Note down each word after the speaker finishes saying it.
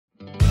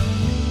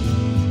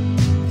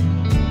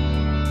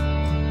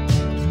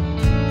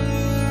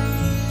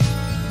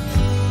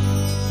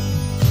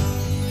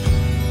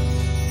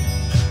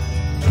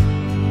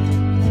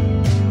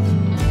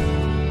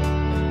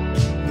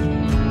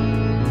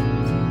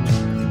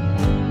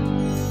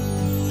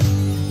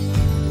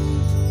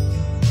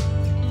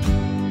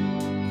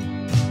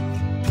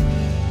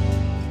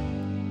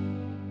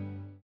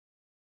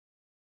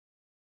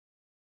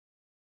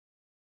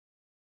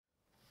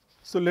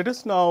So, let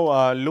us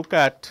now look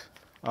at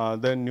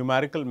the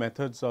numerical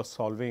methods of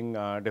solving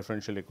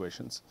differential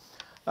equations.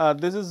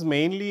 This is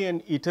mainly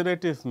an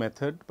iterative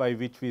method by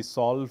which we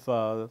solve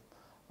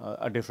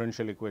a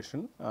differential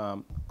equation,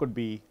 could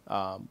be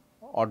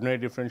ordinary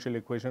differential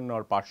equation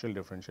or partial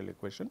differential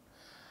equation.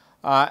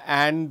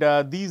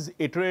 These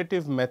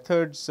iterative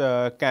methods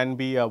can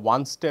be a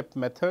one step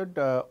method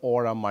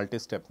or a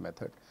multi-step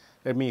method.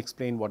 Let me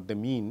explain what they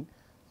mean.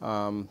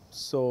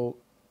 So,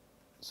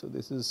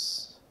 this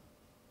is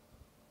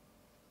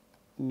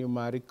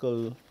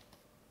numerical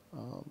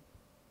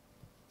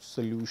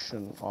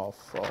solution of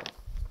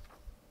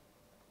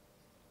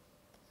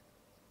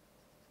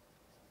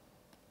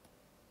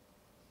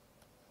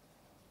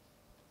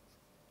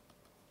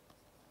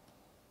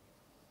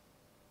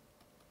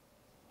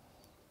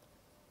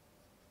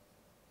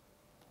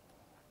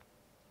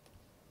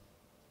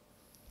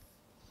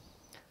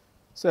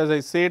so, as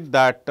I said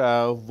that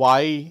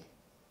y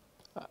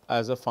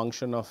as a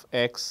function of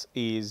x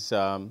is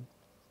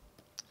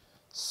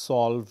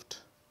solved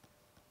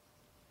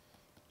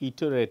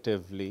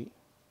iteratively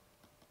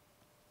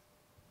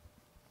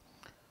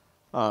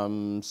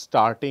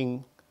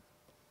starting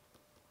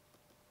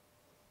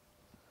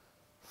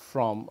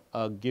from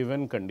a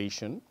given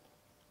condition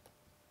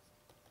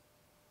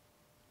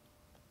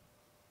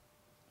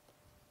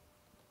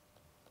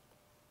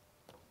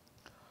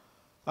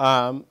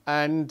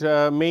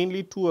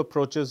mainly two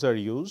approaches are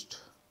used.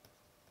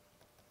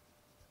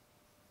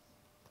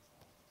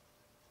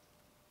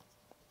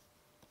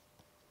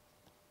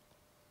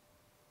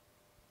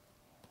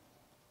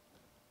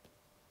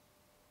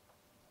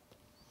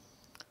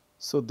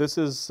 So, this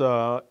is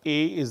A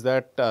is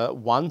that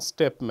one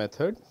step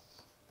method.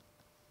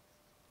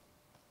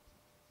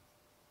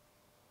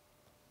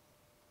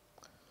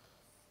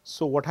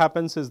 So, what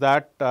happens is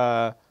that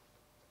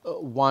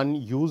one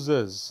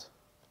uses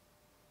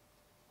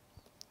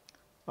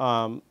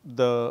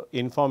the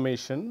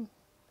information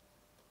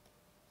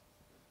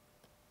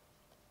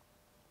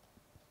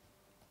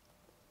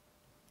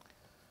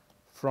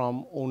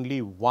from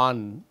only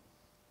one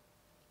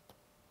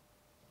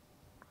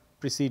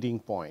preceding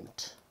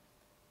point.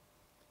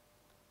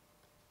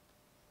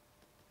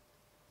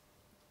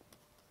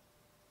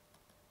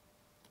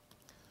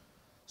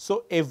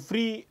 So,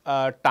 every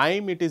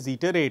time it is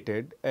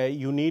iterated,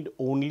 you need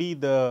only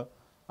the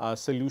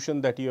solution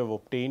that you have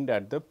obtained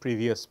at the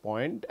previous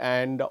point,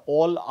 and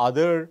all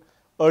other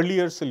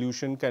earlier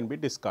solution can be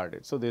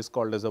discarded. So, this is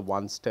called as a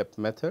one step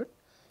method,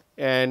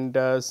 and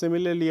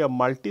similarly a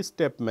multi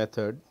step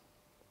method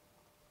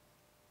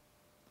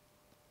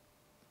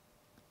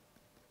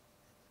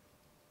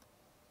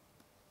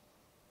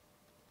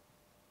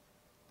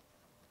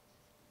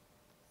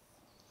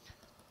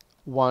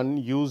one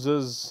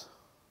uses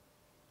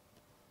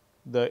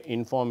the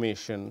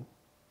information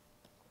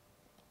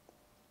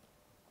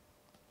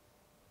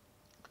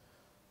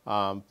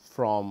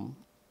from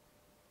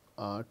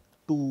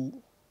two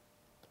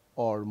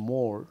or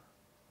more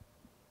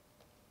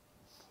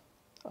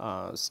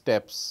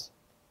steps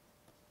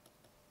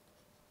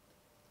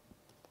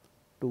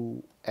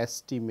to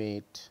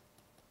estimate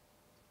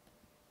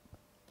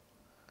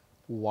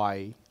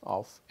y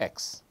of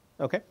x.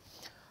 Okay.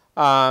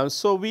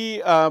 So,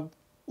 we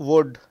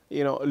would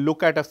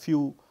look at a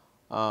few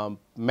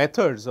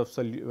methods of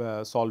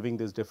solving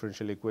these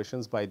differential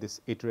equations by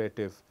this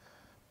iterative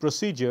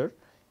procedure,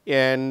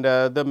 and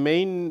the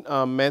main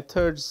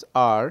methods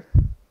are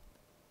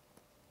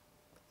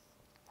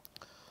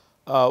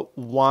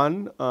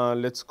one,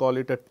 let us call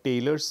it a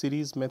Taylor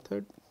series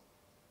method.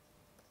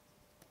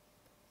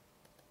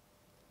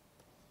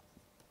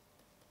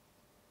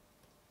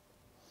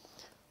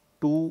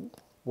 Two,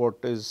 what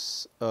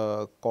is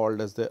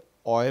called as the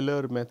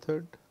Euler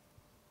method.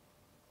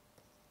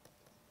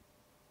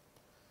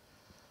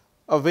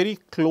 A very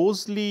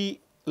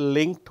closely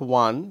linked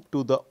one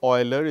to the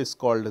Euler is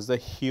called as the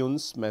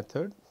Huygens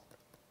method.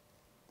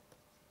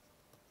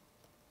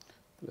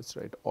 Let us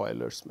write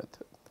Euler's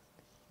method,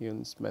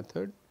 Huygens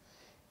method.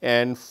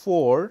 And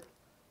 4,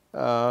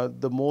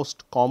 the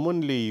most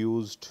commonly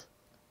used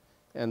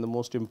and the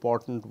most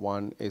important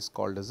one is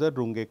called as the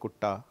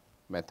Runge-Kutta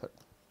method.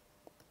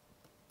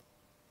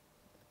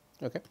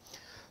 Okay.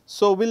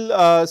 So, we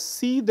will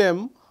see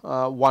them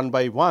one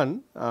by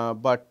one,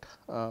 but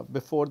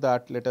before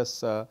that let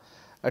us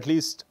at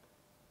least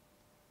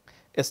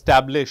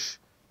establish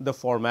the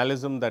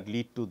formalism that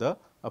lead to the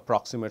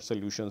approximate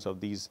solutions of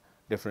these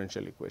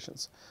differential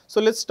equations.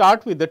 So, let us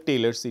start with the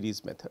Taylor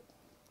series method.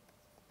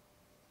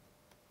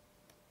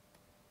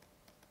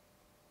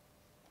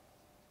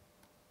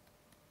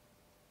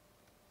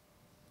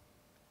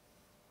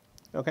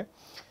 Okay.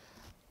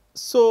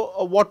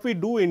 So, what we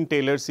do in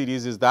Taylor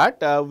series is that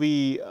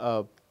we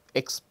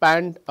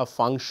expand a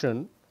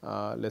function,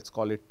 let us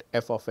call it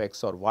f of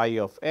x or y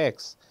of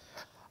x,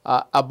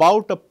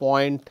 about a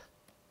point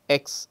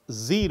x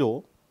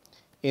 0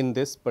 in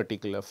this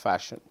particular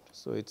fashion.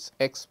 So, it is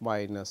x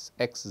minus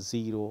x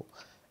 0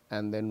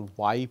 and then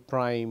y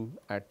prime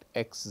at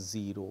x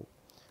 0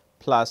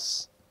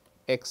 plus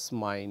x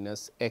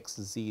minus x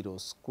 0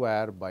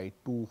 square by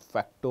 2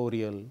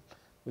 factorial,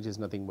 which is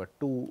nothing but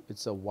 2. It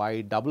is a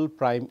y double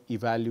prime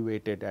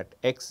evaluated at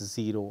x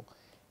 0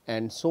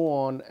 and so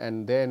on,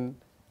 and then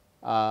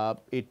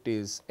it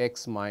is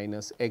x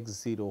minus x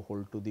 0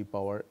 whole to the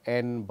power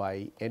n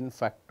by n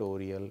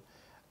factorial.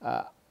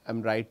 I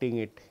am writing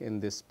it in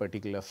this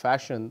particular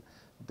fashion,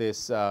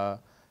 this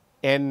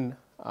n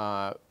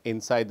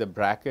inside the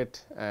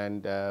bracket,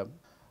 and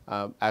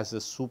as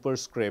a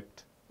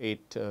superscript,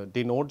 it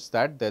denotes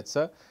that that is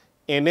a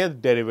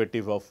nth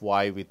derivative of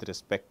y with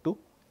respect to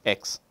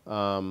x,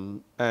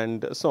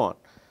 and so on.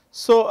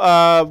 So,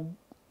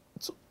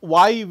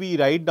 why we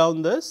write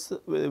down this?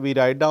 We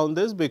write down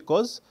this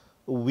because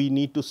we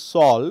need to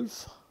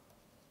solve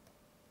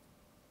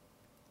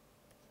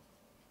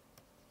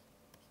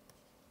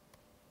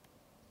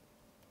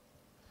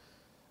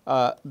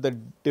the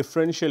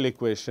differential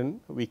equation.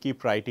 We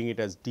keep writing it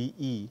as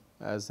dE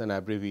as an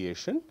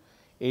abbreviation.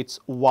 It is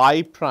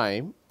y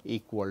prime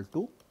equal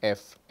to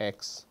f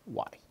x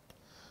y.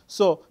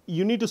 So,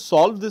 you need to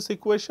solve this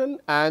equation,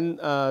 and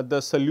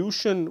the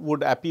solution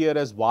would appear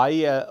as y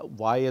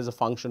as a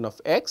function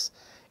of x,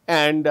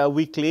 and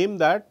we claim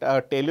that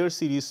Taylor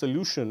series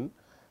solution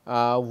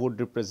would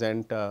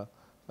represent a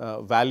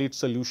valid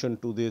solution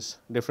to this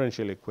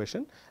differential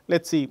equation.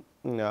 Let us see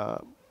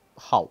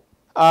how.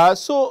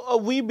 So,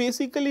 we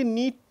basically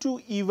need to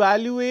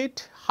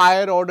evaluate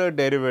higher order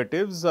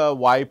derivatives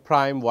y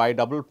prime, y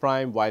double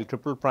prime, y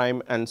triple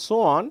prime and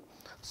so on.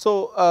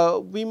 So,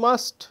 we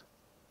must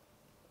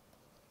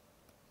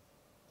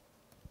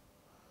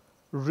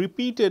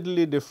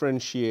repeatedly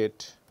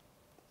differentiate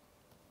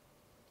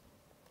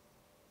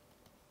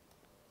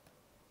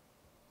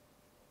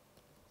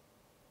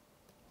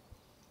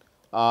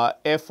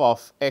f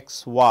of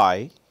x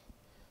y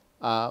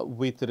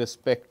with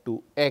respect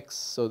to x.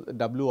 So,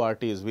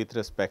 WRT is with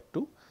respect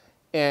to,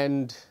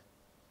 and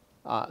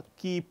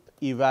keep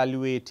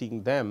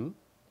evaluating them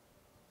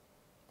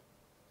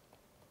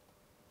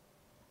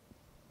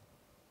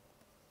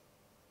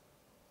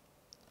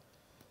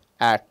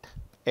at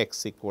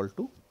x equal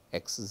to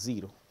x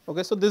 0.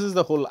 Okay. So, this is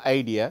the whole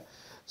idea.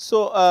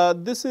 So,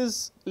 this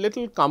is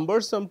little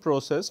cumbersome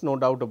process, no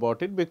doubt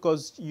about it,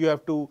 because you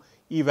have to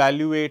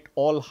evaluate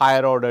all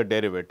higher order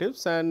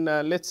derivatives, and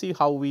let us see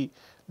how we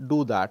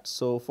do that.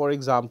 So, for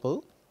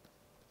example,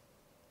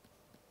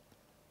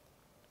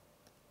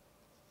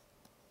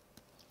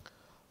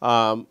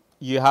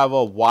 you have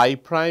a y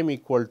prime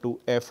equal to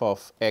f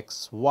of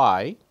x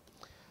y.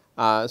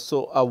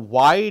 So, a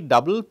y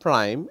double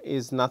prime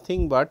is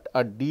nothing but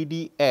a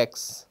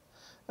ddx.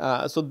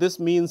 So, this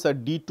means a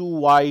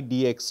d2y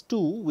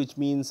dx2, which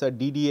means a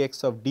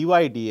ddx of dy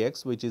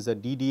dx, which is a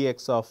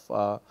ddx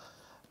of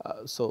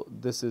so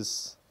this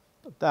is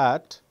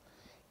that,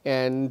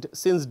 and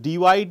since dy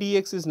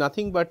dx is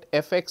nothing but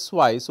f x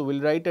y. So, we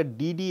will write a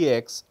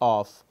ddx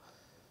of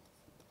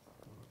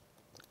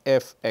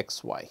f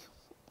x y.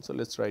 So,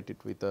 let us write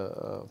it with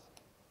a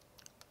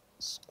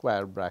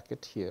square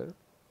bracket here.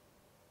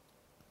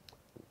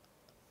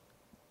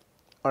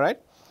 All right.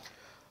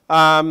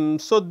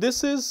 So,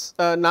 this is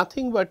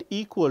nothing but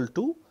equal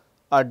to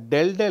a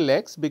del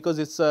x, because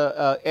it is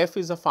f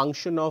is a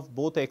function of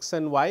both x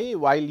and y,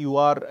 while you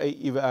are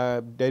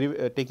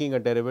taking a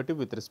derivative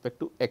with respect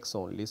to x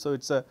only. So,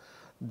 it is a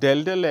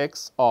del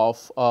x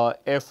of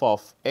f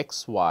of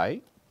x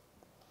y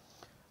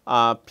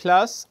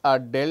plus a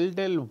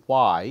del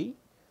y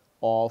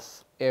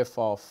of f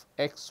of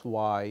x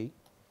y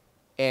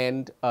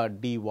and a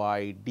dy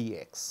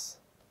dx,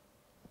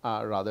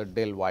 rather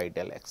del y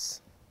del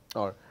x,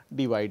 or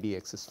dy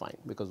dx is fine,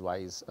 because y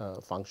is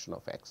a function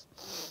of x.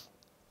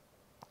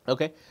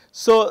 Okay.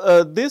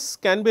 So, this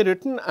can be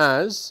written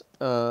as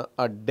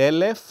a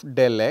del f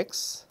del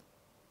x.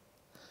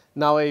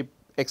 Now, I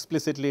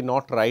explicitly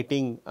not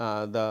writing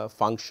the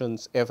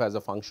functions f as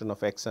a function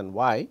of x and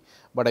y,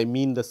 but I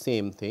mean the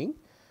same thing.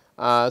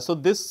 So,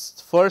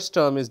 this first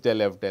term is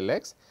del f del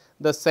x.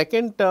 The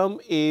second term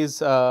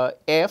is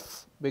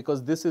f,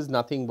 because this is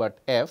nothing but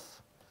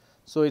f.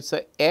 So, it is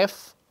a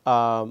f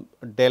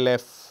del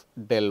f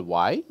del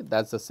y,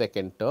 that is the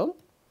second term,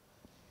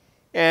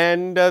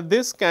 and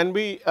this can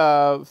be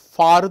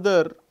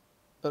further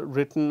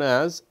written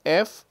as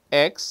f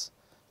x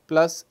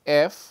plus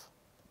f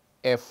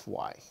f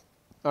y,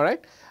 all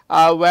right,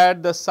 where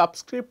the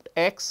subscript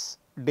x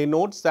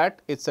denotes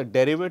that it is a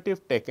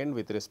derivative taken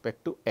with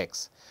respect to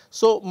x.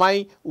 So,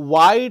 my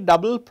y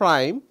double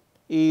prime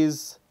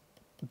is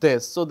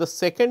this. So, the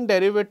second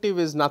derivative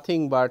is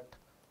nothing but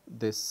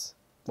this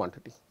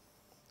quantity.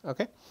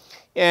 Okay.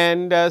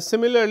 And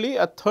similarly,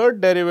 a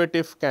third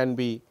derivative can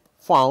be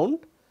found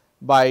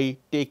by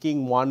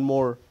taking one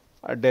more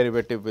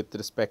derivative with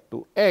respect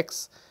to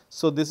x.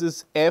 So, this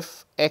is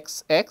f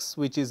x x,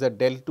 which is a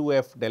del 2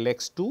 f del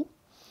x 2,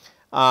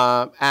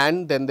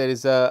 and then there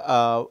is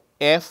a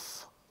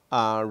f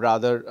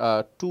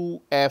rather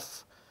 2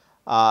 f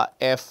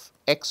f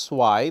x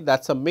y,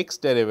 that is a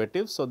mixed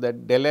derivative. So,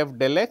 that del f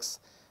del x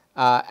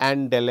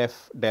and del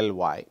f del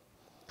y,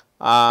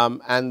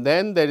 and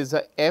then there is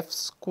a f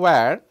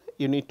square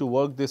you need to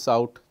work this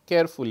out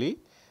carefully.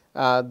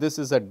 This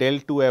is a del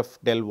 2f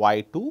del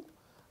y 2,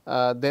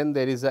 then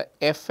there is a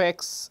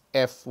fx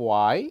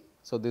fy.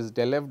 So, this is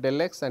del f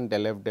del x and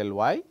del f del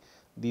y,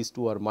 these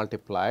two are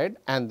multiplied,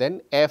 and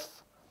then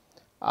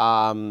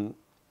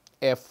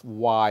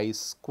fy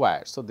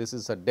square. So, this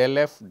is a del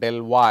f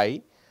del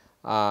y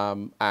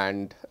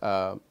and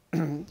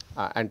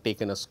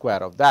taken a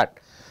square of that.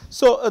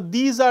 So,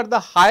 these are the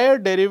higher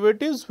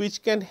derivatives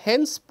which can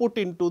hence put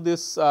into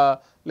this,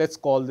 let us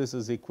call this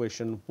as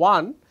equation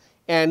 1,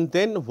 and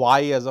then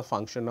y as a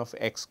function of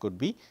x could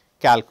be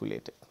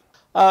calculated.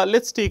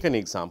 Let us take an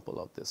example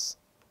of this.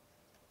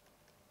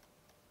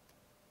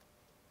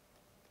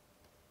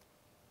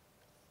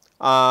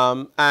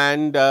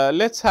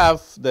 Let us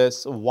have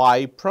this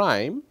y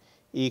prime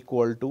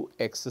equal to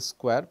x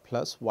square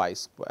plus y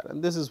square,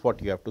 and this is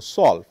what you have to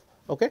solve.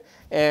 Okay.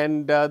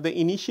 And the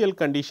initial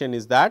condition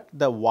is that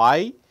the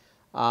y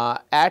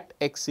at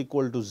x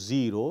equal to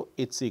 0,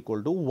 it is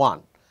equal to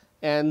 1,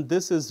 and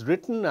this is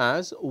written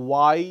as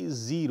y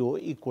 0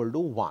 equal to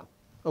 1.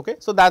 Okay.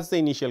 So, that is the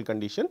initial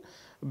condition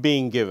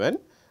being given.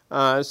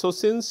 So,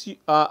 since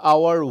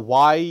our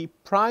y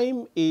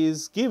prime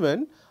is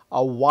given,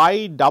 a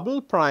y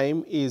double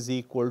prime is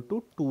equal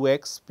to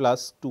 2x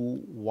plus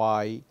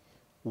 2y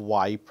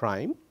y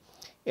prime,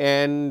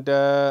 and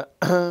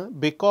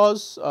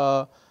because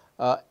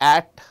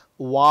at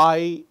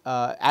y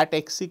at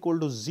x equal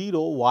to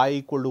 0, y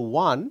equal to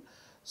 1.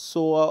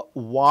 So,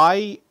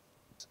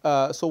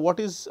 so what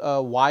is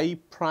y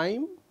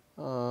prime?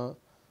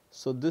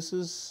 So, this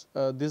is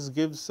this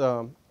gives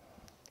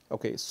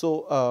okay.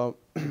 So,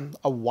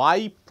 a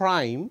y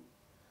prime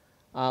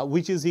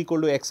which is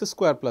equal to x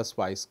square plus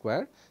y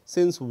square.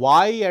 Since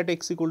y at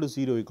x equal to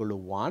 0 equal to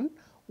 1,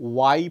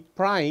 y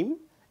prime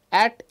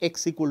at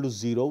x equal to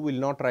 0, we will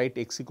not write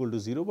x equal to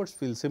 0, but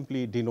we will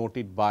simply denote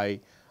it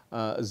by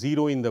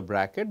 0 in the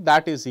bracket,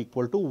 that is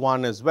equal to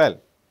 1 as well.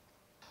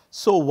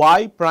 So,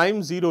 y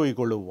prime 0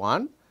 equal to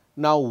 1.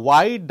 Now,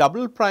 y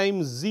double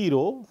prime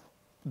 0,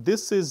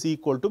 this is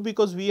equal to,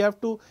 because we have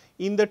to,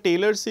 in the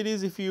Taylor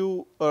series, if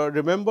you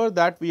remember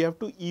that we have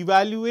to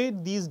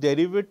evaluate these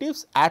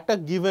derivatives at a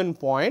given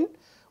point,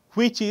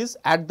 which is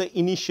at the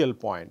initial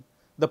point,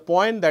 the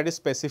point that is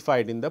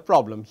specified in the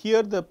problem.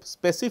 Here the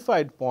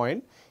specified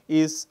point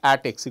is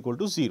at x equal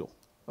to 0.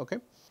 Okay.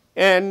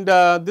 And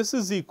this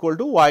is equal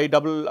to y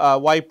double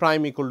y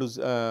prime equal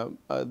to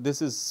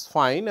this is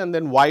fine, and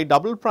then y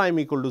double prime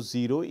equal to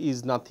 0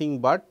 is nothing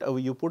but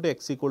you put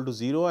x equal to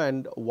 0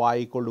 and y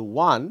equal to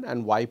 1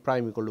 and y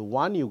prime equal to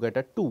 1, you get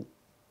a 2.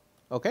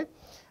 Okay.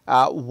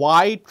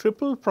 Y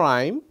triple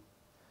prime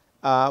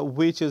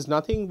which is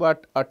nothing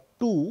but a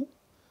 2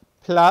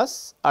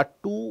 plus a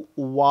 2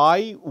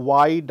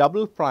 y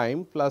double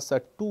prime plus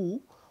a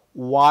 2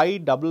 y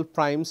double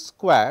prime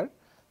square.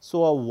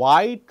 So, a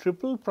y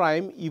triple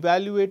prime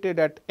evaluated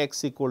at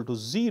x equal to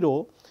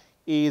 0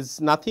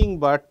 is nothing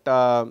but,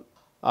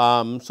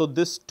 so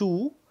this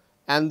 2,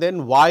 and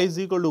then y is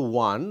equal to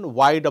 1,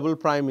 y double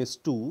prime is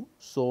 2.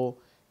 So,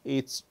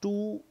 it is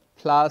 2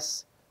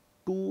 plus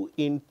 2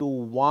 into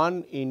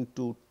 1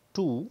 into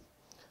 2,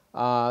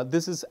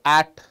 this is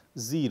at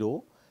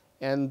 0,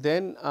 and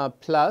then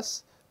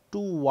plus 2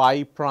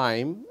 y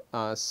prime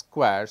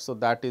square. So,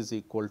 that is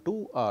equal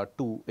to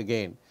 2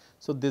 again.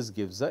 So, this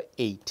gives a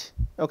 8.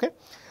 Okay.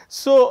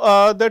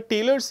 So, the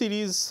Taylor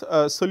series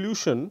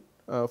solution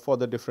for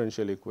the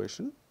differential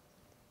equation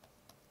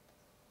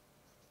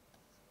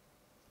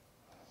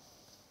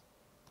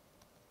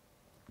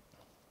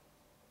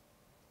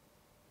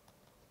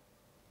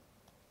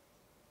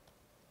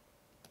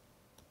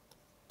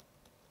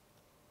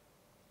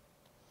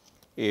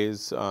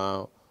is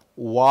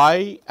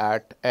y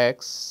at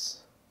x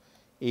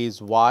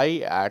is y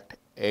at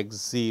x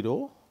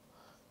 0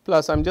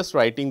 plus, I am just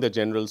writing the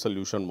general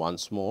solution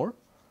once more,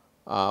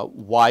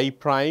 y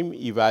prime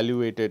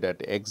evaluated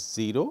at x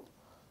 0,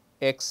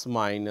 x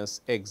minus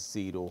x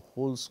 0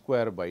 whole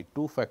square by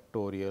 2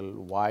 factorial,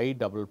 y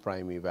double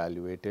prime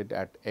evaluated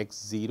at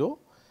x 0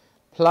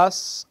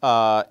 plus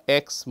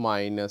x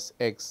minus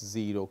x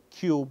 0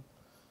 cube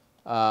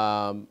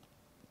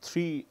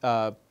 3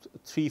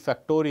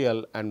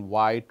 factorial and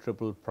y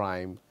triple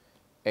prime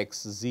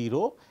x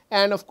 0,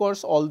 and of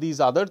course, all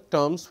these other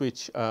terms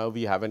which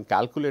we have not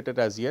calculated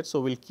as yet. So,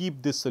 we will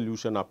keep this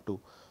solution up to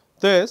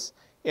this,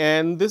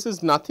 and this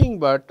is nothing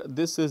but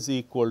this is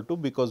equal to,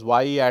 because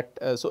y at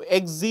so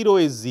x 0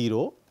 is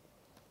 0,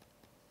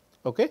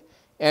 okay,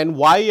 and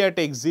y at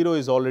x 0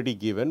 is already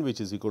given, which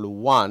is equal to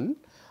 1.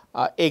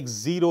 X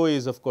 0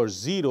 is of course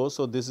 0.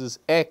 So, this is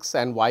x,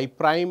 and y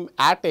prime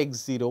at x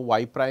 0,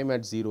 y prime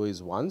at 0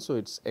 is 1. So,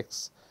 it is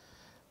x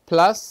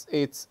plus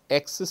it is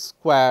x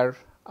square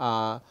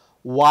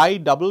y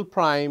double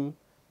prime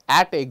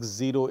at x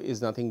 0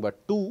 is nothing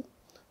but 2.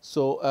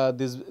 So,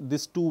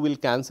 this 2 will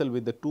cancel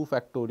with the 2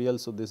 factorial.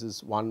 So, this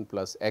is 1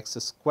 plus x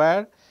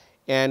square,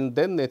 and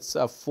then it is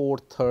a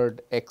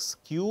 4/3 x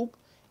cube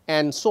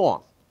and so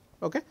on.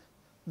 Okay.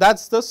 That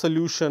is the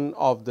solution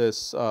of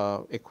this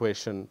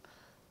equation,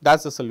 that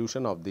is the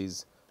solution of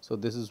these. So,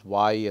 this is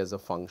y as a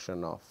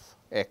function of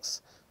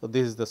x. So,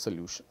 this is the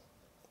solution.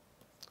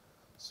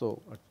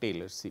 So, a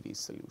Taylor series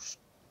solution.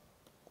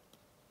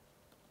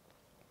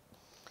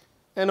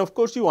 And of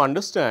course, you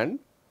understand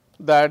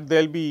that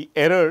there will be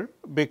error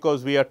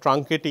because we are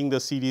truncating the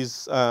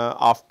series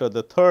after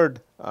the third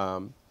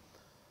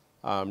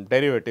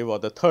derivative or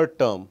the third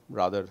term,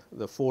 rather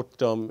the fourth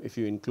term if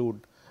you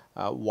include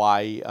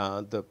y,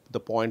 the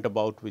point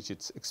about which it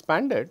is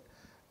expanded,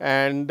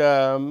 and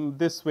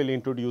this will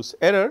introduce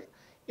error,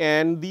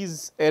 and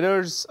these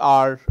errors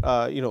are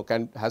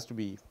has to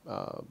be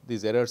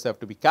these errors have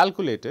to be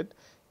calculated,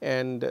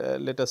 and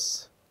let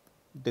us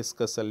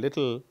discuss a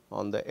little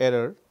on the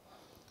error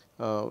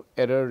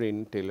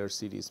in Taylor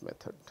series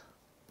method.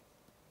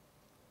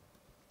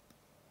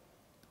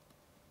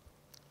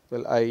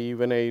 Well,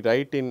 when I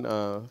write in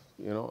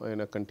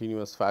in a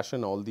continuous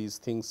fashion, all these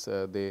things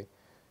they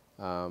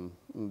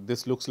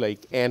this looks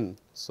like n.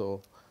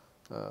 So,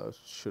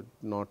 should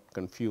not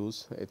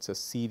confuse, it is a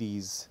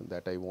series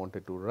that I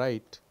wanted to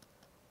write.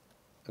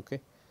 Okay.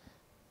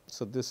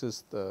 So, this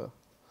is the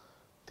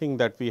thing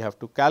that we have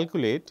to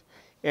calculate,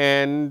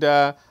 and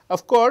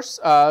of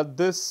course,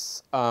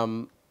 this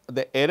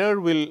the error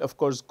will of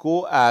course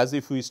go as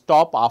if we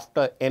stop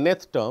after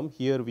nth term.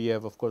 Here we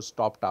have of course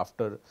stopped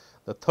after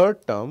the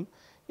third term.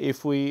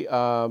 If we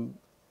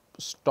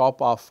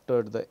stop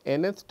after the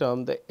nth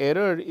term, the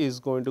error is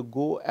going to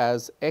go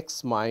as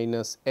x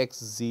minus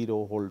x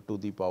 0 whole to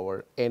the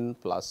power n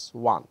plus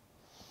 1.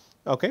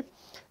 Okay.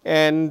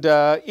 And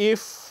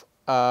if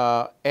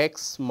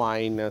x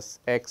minus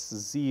x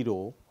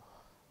 0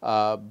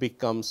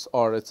 becomes,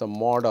 or it is a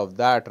mod of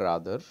that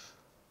rather,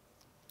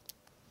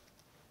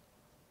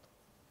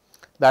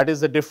 that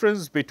is the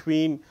difference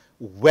between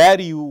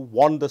where you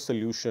want the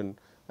solution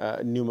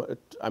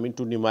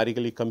to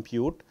numerically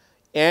compute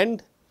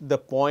and the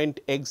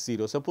point x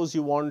 0. Suppose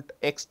you want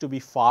x to be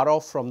far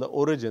off from the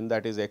origin,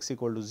 that is x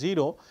equal to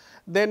 0,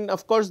 then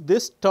of course,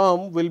 this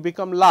term will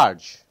become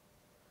large.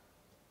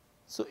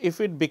 So, if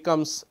it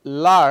becomes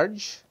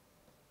large,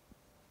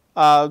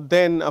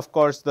 then of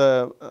course,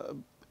 the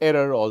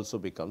error also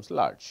becomes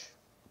large.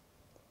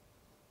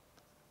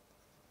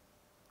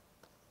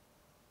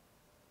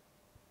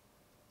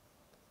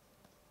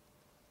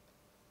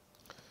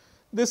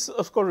 This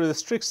of course,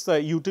 restricts the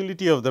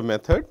utility of the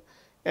method,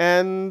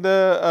 and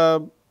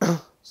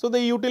so the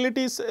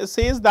utility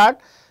says that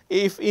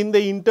if in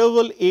the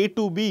interval a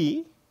to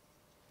b,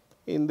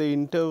 in the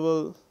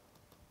interval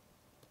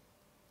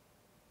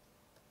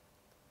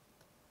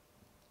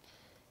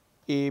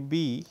a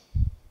b,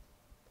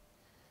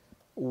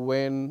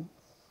 when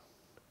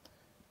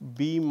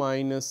b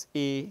minus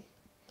a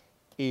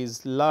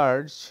is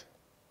large,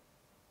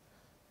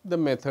 the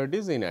method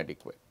is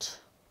inadequate.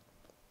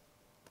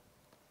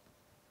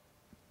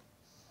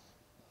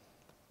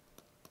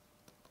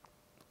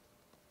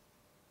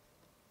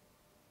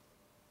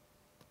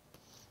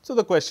 So,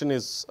 the question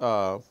is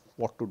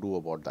what to do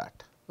about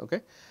that.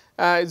 Okay.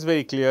 It is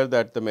very clear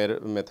that the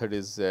method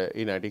is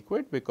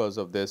inadequate because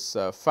of this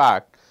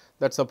fact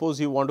that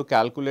suppose you want to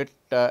calculate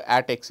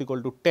at x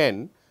equal to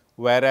 10,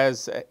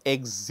 whereas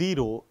x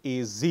 0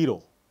 is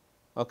 0.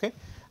 Okay.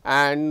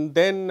 And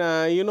then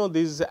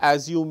these,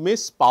 as you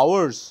miss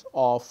powers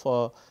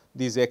of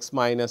these x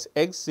minus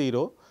x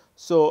 0.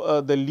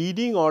 So, the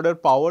leading order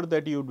power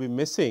that you would be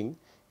missing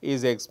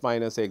is x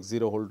minus x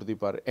 0 whole to the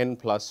power n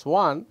plus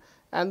 1,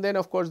 and then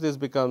of course, this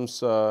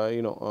becomes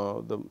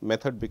the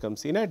method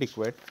becomes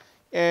inadequate,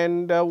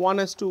 and one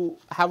has to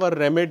have a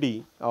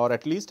remedy or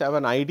at least have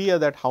an idea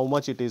that how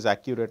much it is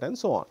accurate and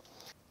so on.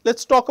 Let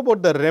us talk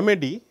about the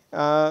remedy.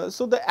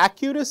 So, the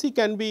accuracy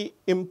can be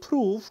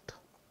improved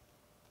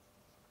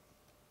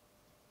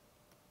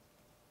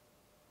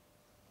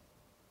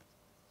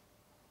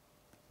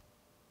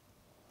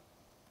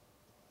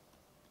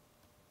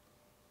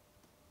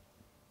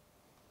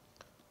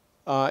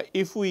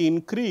if we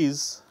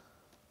increase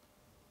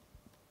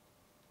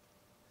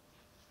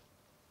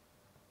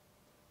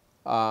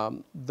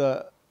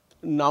the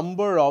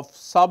number of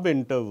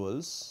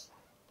subintervals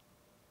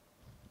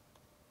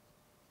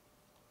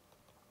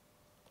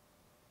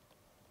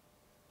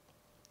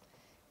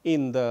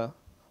in the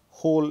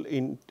whole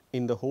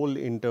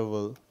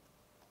interval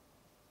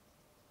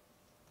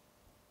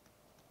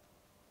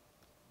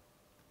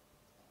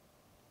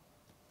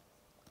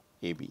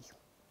a b.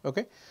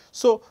 Okay.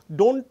 So,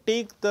 do not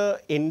take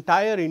the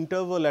entire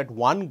interval at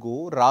one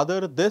go,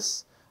 rather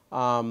this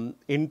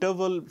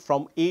interval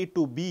from a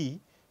to b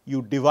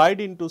you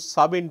divide into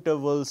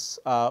subintervals,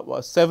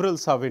 several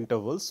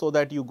subintervals, so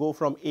that you go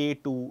from a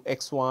to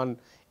x1,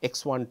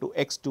 x1 to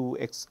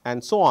x2, x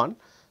and so on.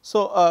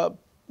 So,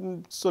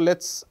 so let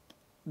us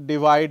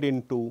divide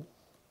into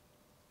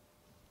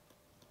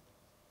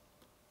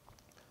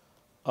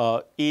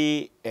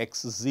a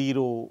x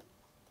 0,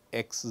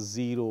 x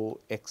 0,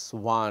 x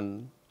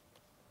 1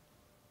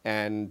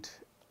 and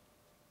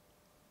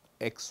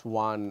x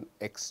 1,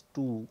 x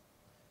 2,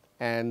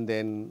 and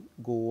then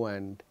go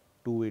and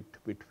do it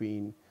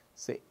between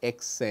say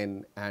x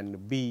n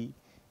and b,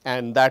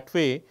 and that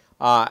way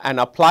and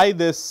apply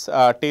this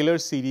Taylor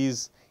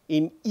series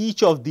in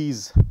each of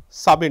these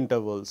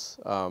subintervals,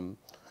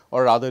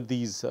 or rather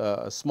these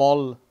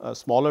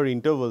smaller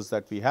intervals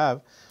that we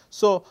have.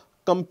 So,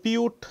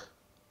 compute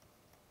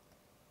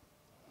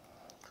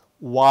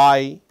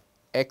y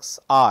x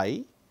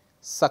I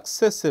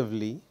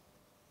successively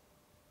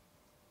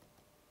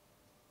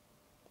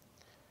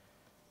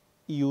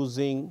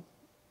using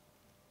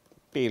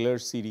Taylor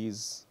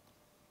series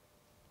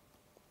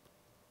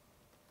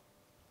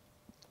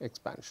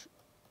expansion.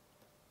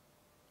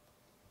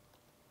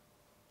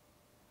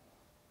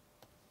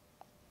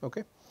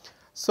 Okay.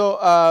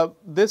 So,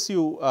 this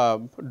you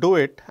do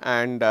it,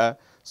 and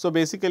so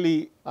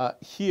basically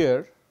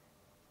here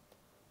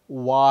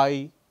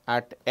y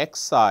at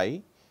x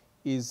I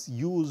is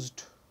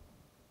used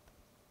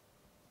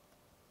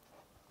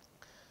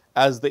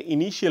as the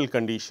initial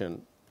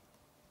condition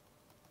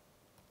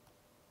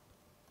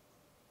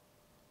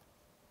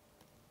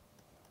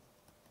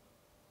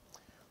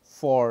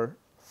for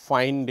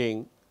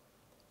finding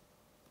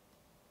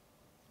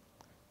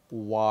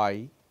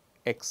y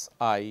x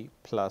I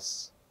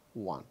plus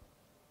 1.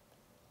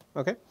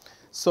 Okay.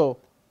 So,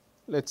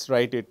 let us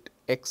write it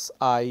x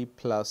I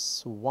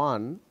plus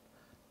 1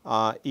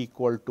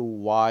 equal to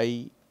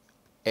y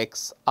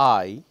x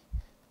I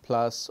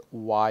plus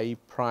y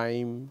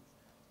prime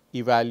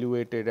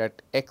evaluated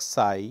at x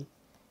I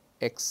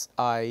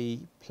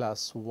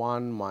plus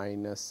 1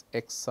 minus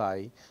x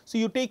I. So,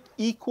 you take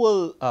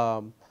equal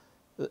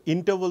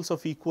intervals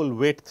of equal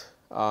width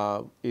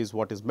is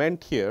what is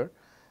meant here,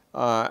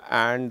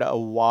 and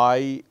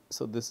y.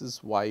 So, this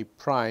is y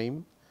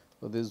prime.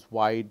 So, this is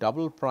y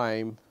double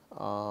prime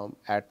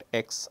at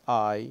x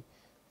I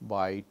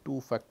by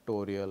 2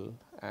 factorial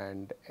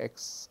and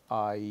x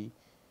I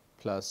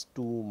plus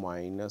 2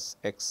 minus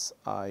x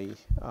I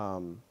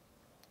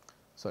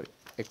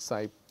x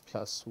I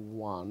plus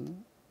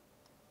 1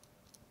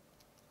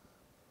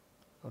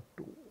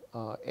 to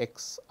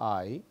x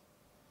I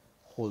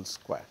whole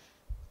square,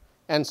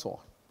 and so on.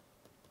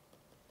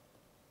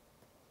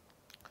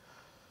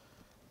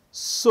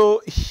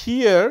 So,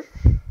 here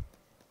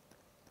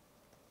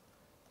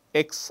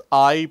x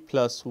I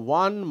plus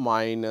 1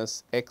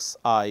 minus x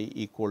I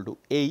equal to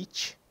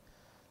h,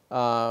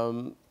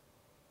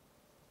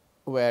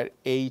 where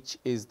h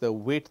is the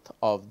width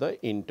of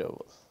the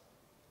interval.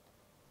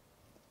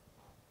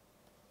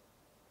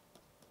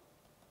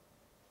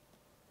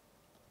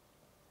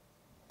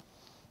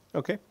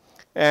 Okay.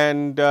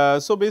 And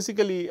so,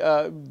 basically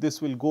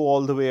this will go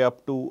all the way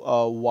up to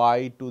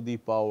y to the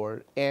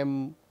power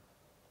m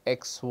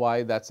x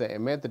y, that is a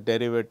mth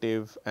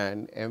derivative,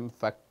 and m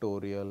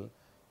factorial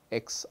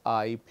x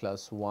I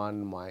plus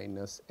 1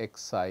 minus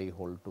x I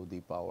whole to the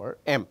power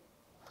m.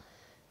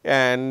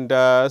 And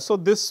so,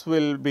 this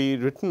will be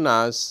written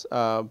as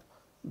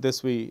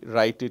this, we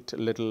write it a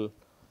little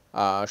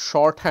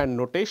shorthand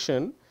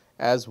notation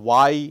as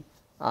y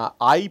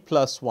I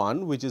plus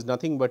 1, which is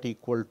nothing but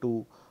equal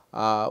to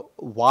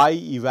y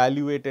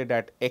evaluated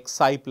at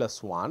x I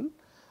plus 1.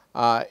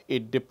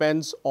 It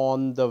depends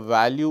on the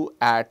value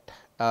at,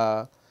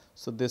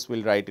 so this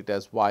will write it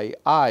as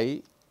y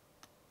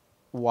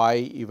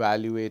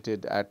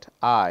evaluated at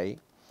I,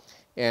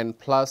 and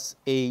plus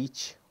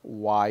h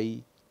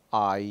y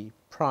I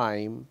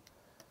prime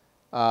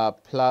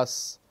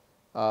plus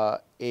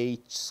h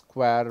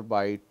square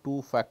by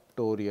 2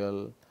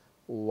 factorial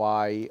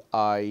y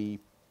I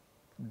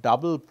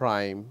double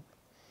prime,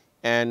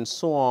 and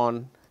so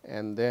on,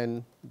 and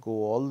then go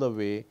all the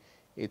way,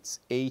 it is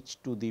h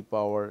to the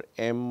power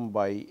m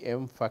by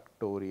m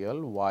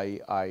factorial y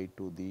I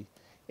to the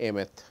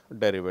mth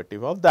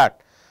derivative of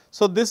that.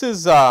 So, this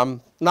is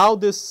now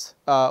this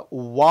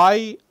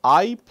y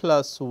I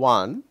plus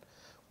 1,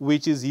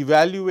 which is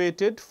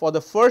evaluated for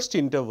the first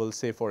interval,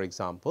 say for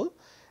example,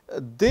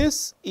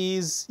 this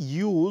is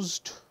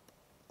used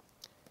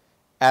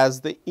as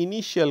the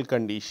initial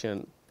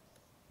condition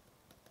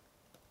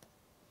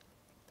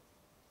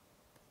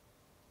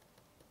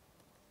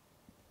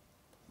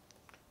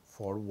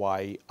for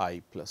y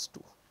I plus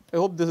 2. I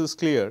hope this is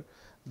clear,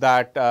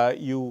 that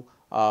you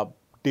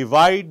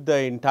divide the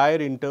entire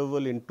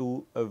interval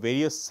into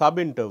various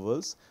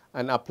subintervals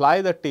and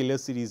apply the Taylor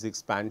series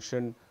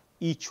expansion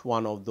each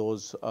one of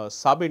those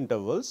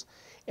subintervals,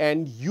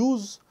 and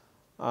use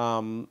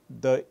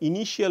the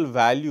initial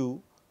value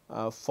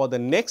for the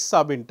next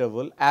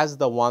subinterval as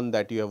the one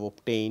that you have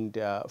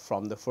obtained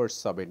from the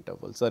first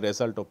subinterval, so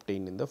result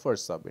obtained in the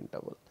first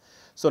subinterval.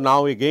 So,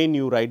 now again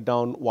you write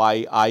down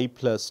y I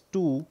plus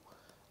 2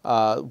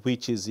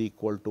 which is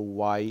equal to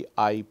y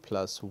I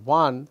plus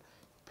 1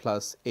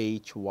 plus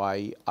h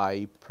y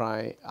I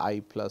prime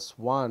I plus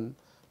 1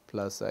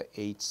 plus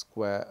h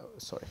square,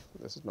 sorry,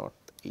 this is not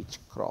h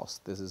cross,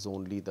 this is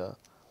only the,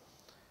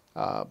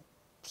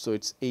 so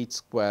it is h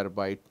square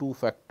by 2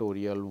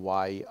 factorial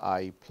y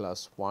I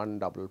plus 1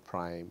 double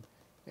prime,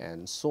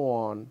 and so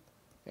on,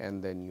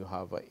 and then you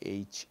have a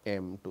h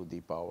m to the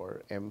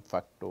power m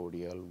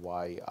factorial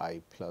y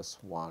I plus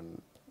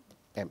 1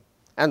 m,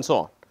 and so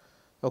on.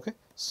 Okay.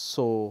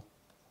 So,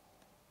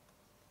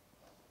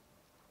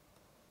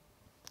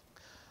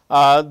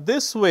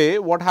 This way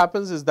what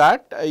happens is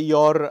that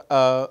your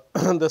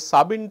the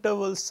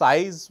subinterval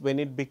size, when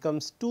it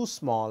becomes too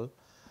small,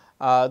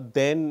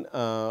 then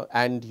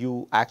and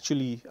you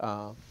actually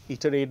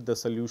iterate the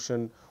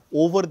solution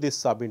over these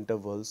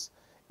subintervals,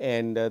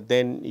 and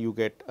then you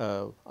get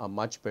a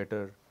much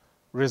better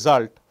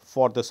result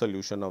for the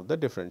solution of the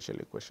differential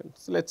equation.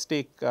 So, let us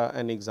take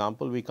an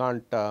example. We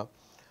can't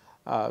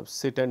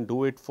sit and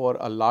do it for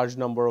a large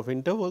number of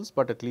intervals,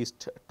 but at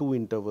least 2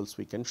 intervals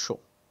we can show.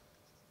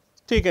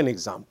 Take an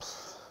example.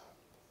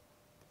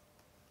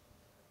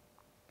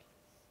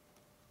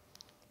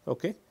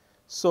 Okay.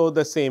 So,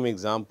 the same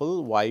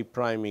example, y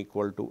prime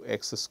equal to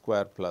x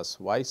square plus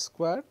y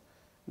square.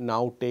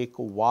 Now, take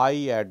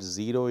y at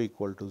 0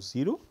 equal to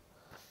 0,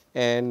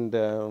 and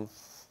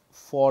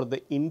for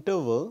the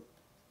interval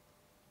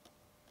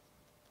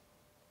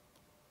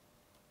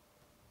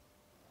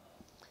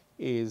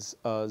is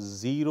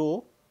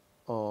 0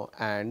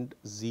 and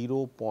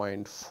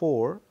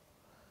 0.4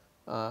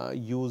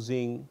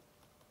 using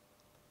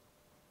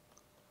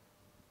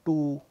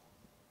 2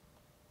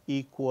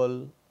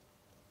 equal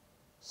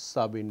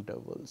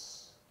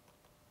subintervals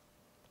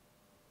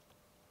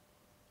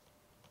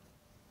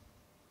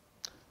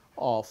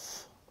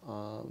of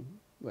well,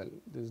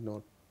 there is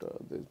not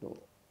there is no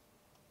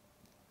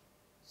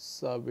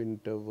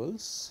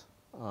subintervals,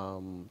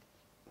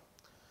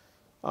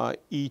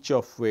 each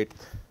of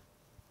width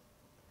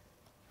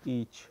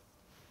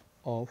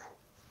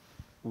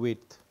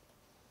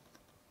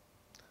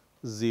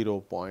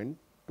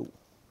 0.2.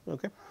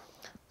 Okay.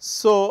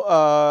 So,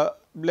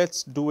 let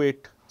us do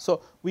it.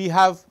 So, we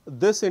have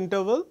this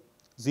interval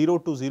 0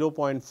 to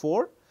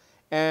 0.4,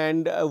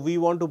 and we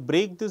want to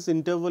break this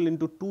interval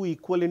into 2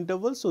 equal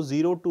intervals. So,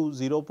 0 to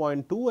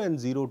 0.2 and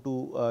 0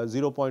 to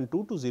 0.2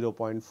 to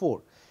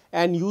 0.4,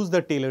 and use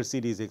the Taylor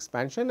series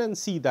expansion and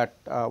see that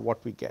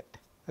what we get.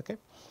 Okay.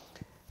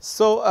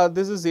 So,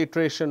 this is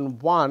iteration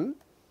 1.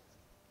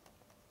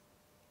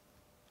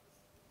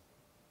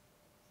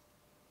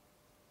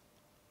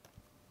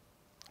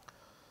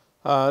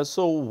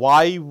 So,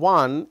 y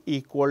 1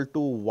 equal to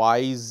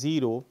y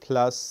 0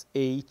 plus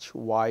h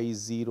y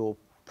 0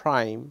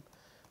 prime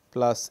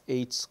plus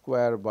h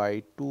square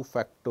by 2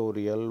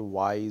 factorial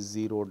y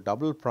 0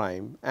 double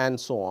prime, and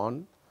so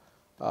on,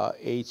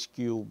 h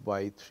cube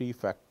by 3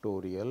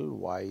 factorial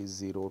y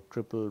 0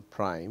 triple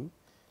prime,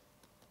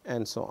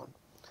 and so on.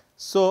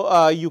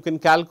 So, you can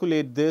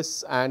calculate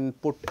this and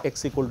put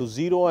x equal to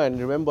 0, and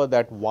remember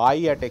that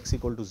y at x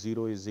equal to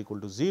 0 is equal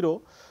to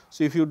 0.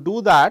 So, if you do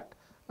that,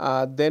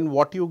 then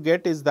what you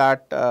get is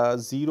that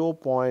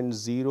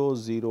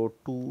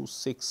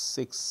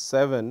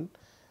 0.002667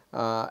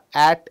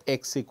 at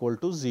x equal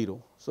to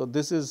 0. So,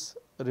 this is,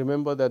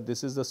 remember that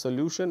this is the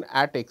solution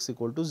at x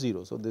equal to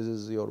 0. So, this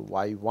is your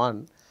y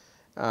 1,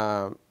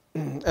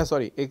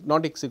 sorry,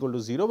 not x equal to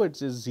 0, but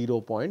it is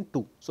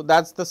 0.2. So,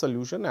 that is the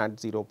solution at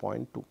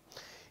 0.2.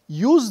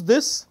 Use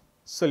this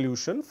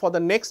solution for the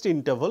next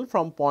interval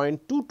from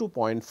 0.2 to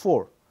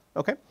 0.4.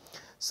 Okay.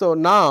 So,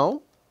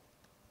 now,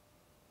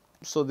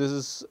 so this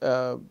is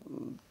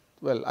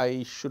well,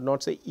 I should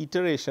not say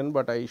iteration,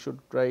 but I should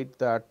write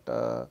that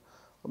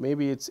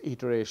maybe it is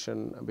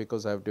iteration,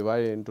 because I have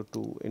divided into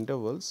 2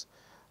 intervals.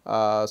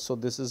 So,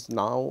 this is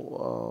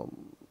now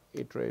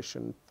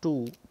iteration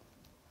 2.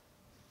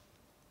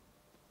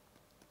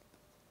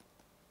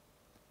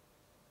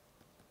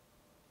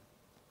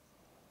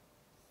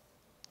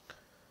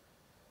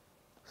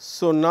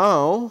 So,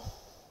 now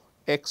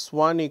x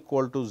 1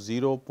 equal to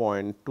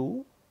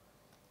 0.2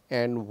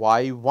 and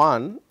y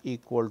 1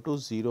 equal to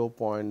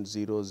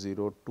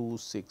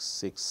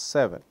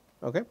 0.002667.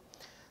 Okay.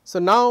 So,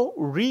 now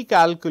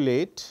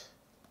recalculate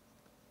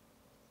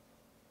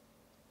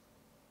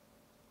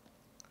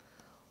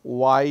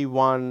y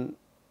 1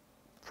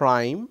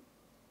 prime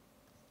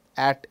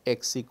at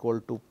x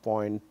equal to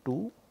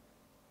 0.2,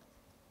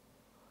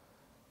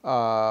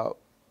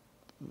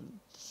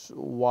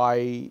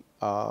 y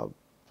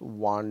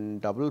 1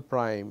 double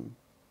prime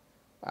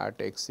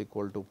at x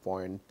equal to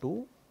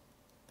 0.2,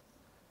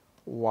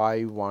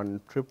 y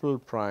 1 triple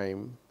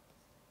prime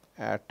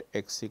at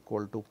x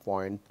equal to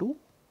 0.2,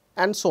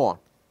 and so on.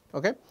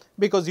 Okay.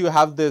 Because you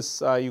have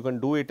this, you can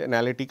do it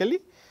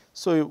analytically.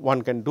 So,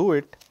 one can do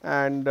it,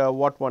 and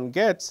what one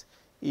gets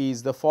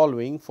is the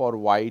following. For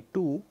y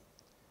 2,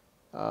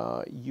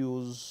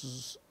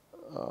 use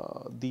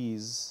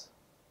these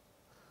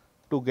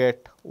to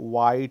get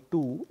y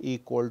 2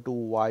 equal to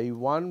y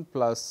 1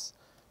 plus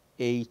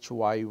h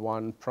y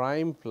 1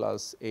 prime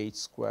plus h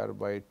square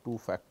by 2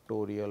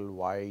 factorial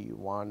y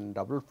 1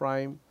 double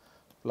prime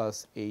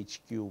plus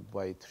h cube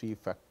by 3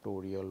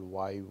 factorial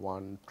y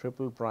 1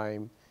 triple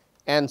prime,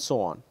 and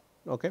so on.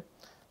 Okay.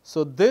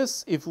 So,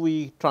 this, if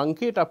we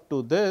truncate up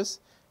to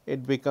this,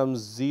 it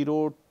becomes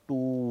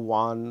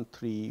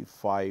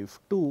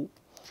 0.21352,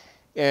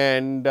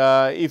 and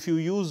if you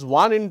use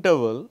one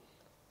interval,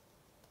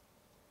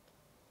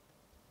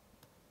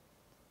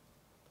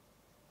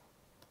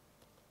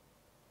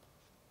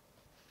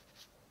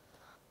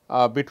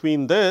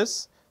 between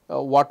this,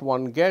 what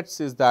one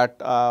gets is that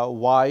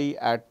y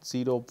at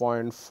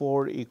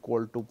 0.4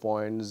 equal to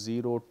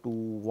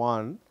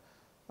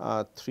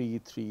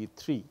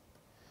 0.021333.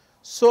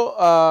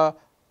 So,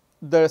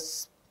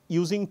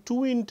 using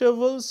two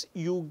intervals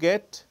you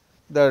get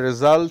the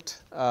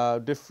result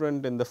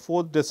different in the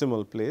fourth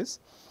decimal place.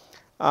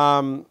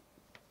 And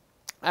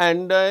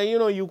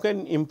you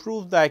can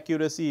improve the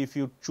accuracy if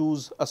you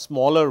choose a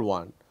smaller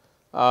one.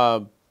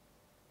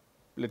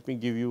 Let me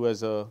give you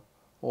as a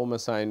home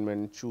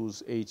assignment,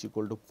 choose h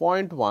equal to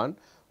 0.1,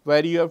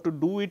 where you have to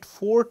do it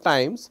 4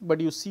 times, but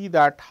you see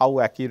that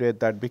how accurate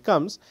that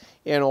becomes,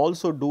 and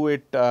also do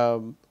it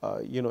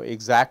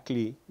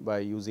exactly by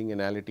using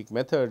analytic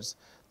methods,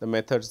 the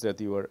methods that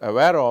you are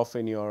aware of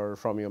in your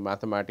from your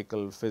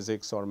mathematical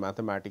physics or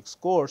mathematics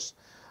course.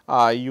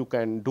 You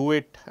can do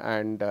it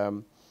and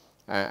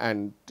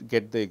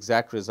get the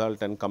exact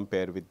result and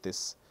compare with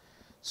this.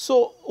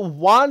 So,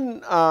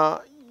 one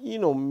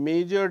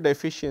major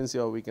deficiency,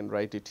 or we can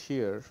write it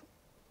here.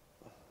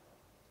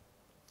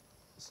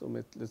 So,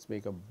 let us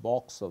make a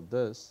box of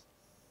this.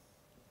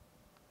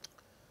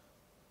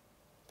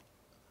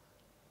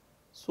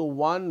 So,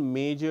 one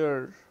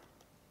major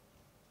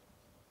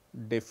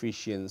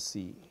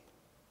deficiency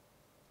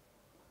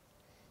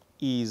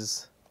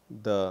is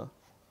the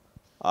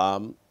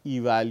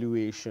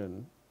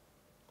evaluation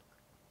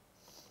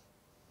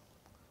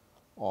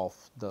of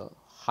the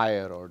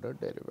higher order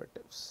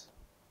derivatives.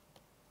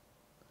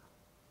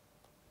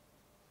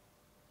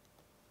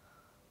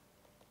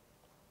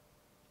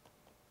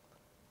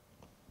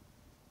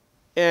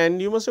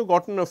 And you must have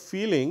gotten a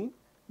feeling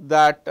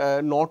that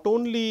not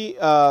only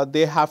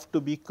they have to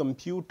be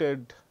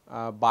computed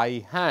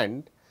by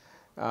hand,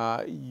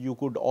 you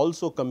could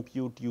also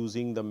compute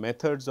using the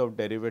methods of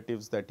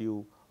derivatives that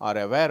you are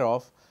aware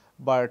of,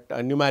 but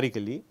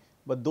numerically.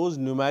 But those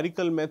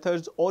numerical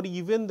methods or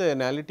even the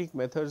analytic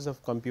methods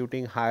of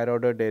computing higher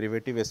order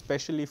derivative,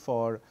 especially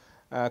for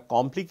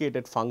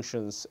complicated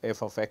functions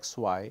f of x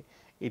y,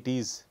 it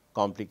is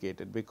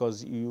complicated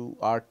because you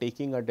are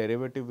taking a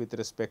derivative with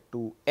respect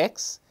to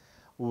x,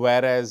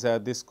 whereas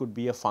this could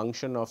be a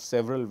function of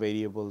several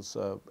variables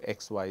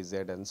x, y, z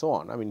and so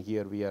on. I mean,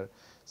 here we are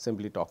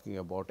simply talking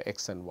about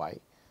x and y.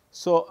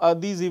 So,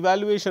 these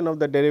evaluation of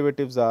the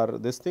derivatives are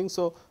this thing.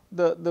 So,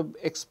 the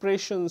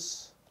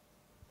expressions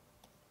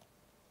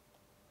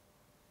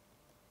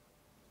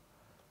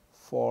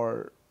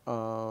for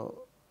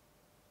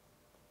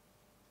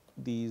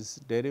these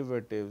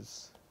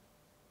derivatives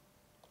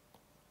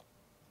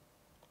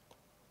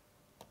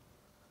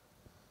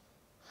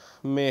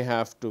may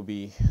have to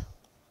be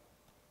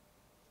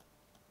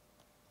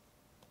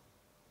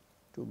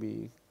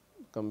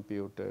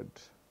computed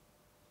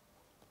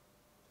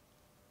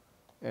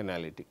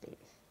analytically.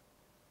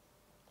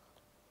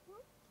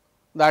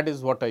 That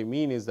is what I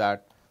mean is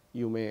that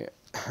you may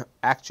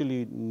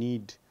actually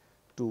need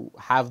to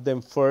have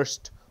them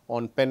first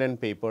on pen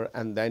and paper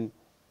and then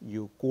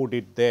you code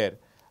it there.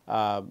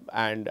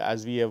 And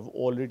as we have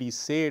already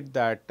said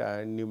that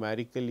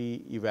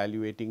numerically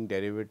evaluating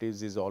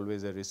derivatives is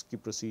always a risky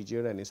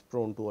procedure and is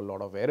prone to a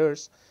lot of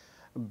errors,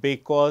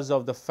 because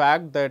of the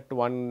fact that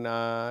one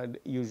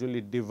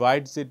usually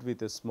divides it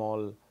with a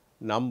small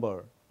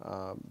number,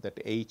 that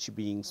h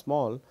being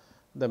small,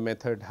 the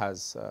method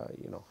has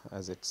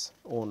has its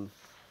own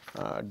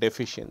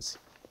deficiency.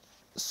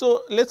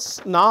 So, let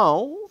us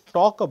now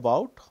talk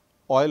about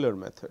Euler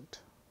method.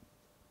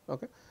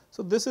 Okay.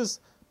 So, this is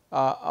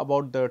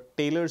about the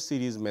Taylor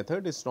series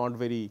method. It is not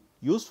very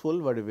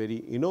useful, but very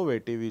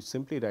innovative. You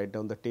simply write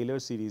down the Taylor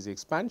series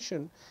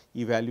expansion,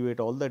 evaluate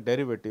all the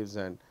derivatives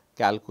and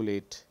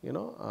calculate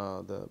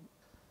the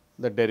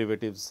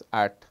derivatives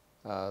at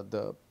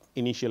the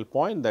initial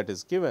point that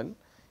is given,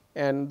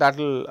 and that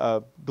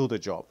will do the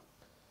job.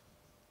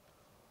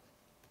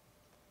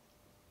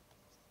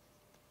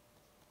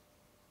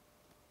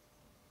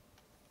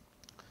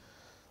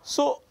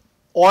 So,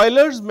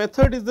 Euler's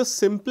method is the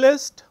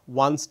simplest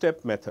one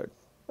step method,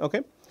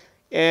 okay.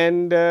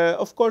 And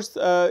of course,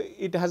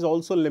 it has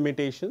also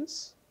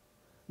limitations,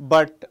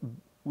 but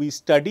we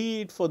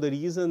study it for the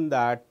reason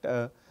that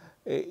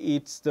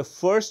it is the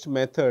first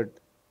method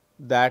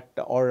that,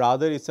 or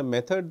rather it is a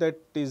method that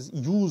is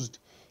used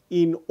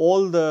in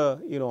all the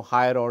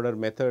higher order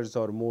methods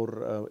or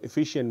more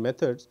efficient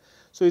methods.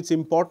 So, it is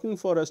important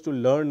for us to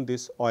learn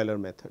this Euler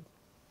method,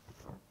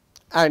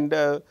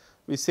 and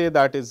we say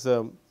that is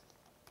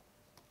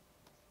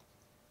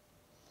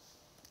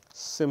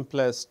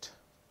simplest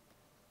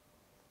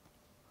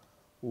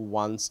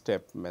one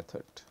step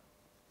method.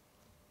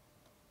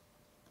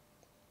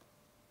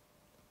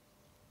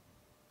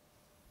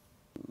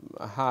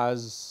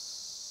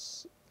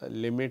 Has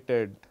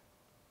limited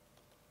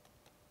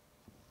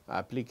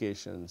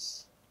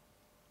applications.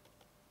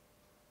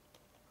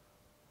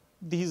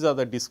 These are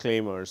the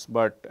disclaimers,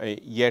 but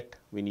yet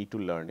we need to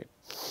learn it.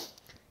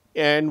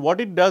 And what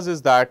it does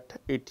is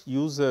that it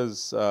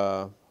uses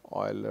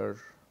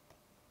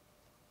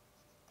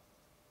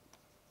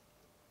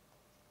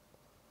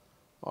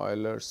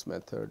Euler's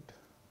method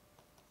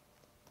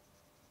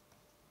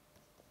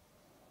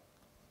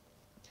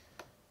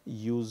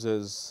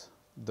uses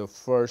the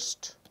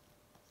first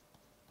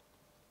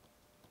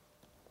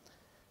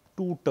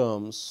two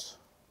terms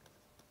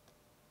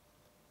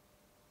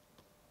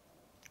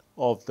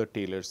of the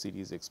Taylor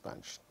series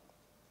expansion.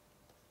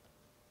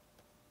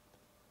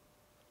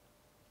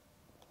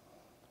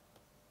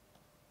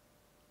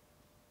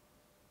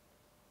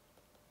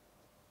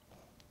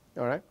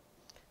 All right.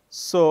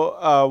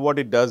 So, what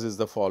it does is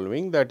the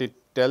following, that it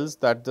tells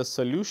that the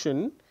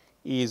solution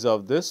is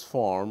of this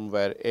form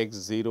where x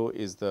 0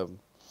 is the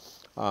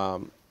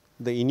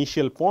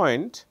initial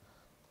point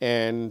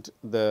and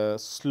the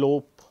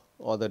slope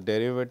or the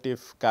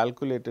derivative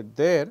calculated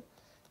there,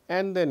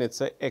 and then it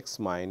is a x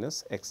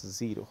minus x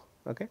 0.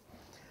 Okay.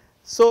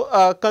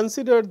 So,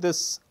 consider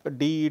this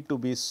d to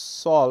be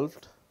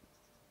solved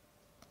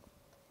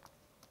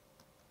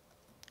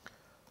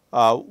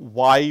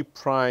y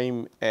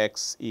prime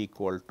x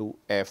equal to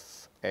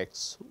f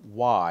x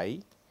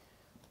y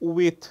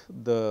with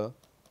the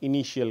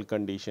initial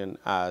condition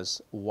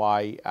as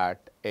y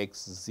at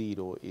x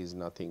 0 is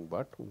nothing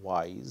but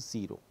y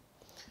 0.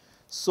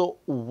 So,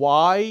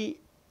 y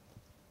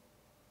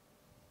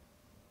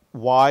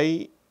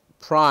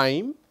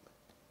prime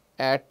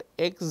at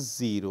x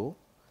 0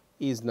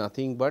 is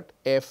nothing but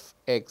f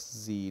x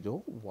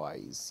 0 y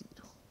 0,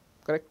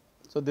 correct.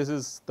 So, this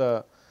is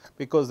the,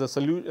 because the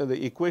solution,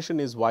 the equation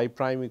is y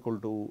prime equal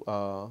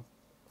to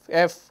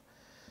f.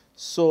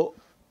 So,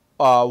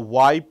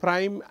 y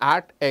prime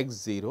at x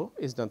 0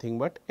 is nothing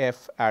but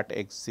f at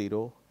x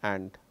 0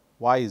 and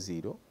y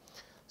 0.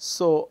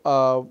 So,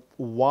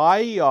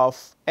 y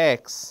of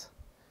x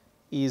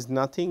is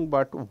nothing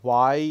but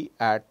y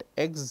at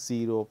x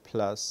 0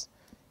 plus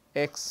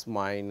x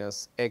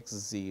minus x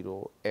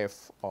 0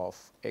 f of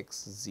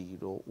x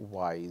 0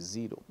 y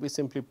 0. We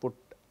simply put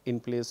in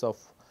place of,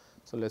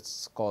 so let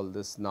us call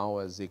this now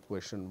as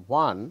equation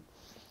 1,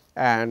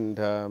 and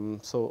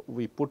so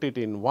we put it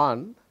in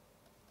 1.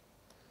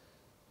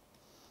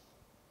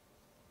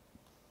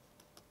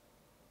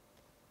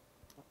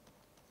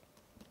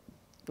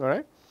 All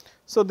right.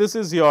 So, this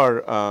is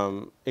your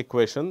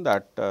equation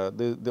that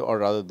or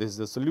rather this is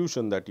the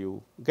solution that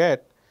you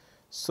get.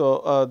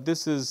 So,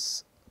 this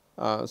is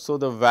so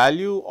the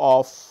value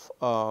of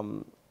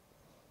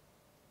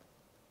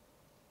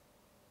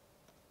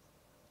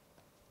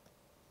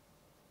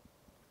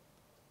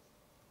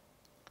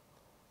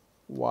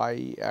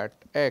y at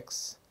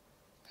x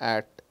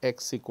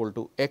equal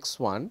to x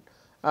 1,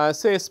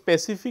 say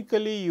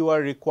specifically you are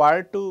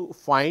required to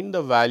find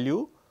the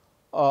value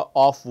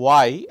of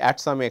y at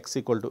some x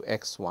equal to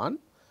x 1.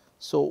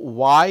 So,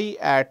 y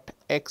at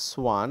x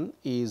 1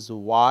 is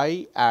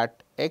y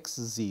at x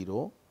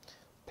 0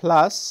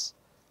 plus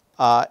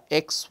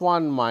x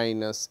 1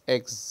 minus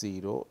x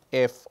 0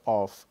 f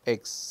of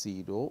x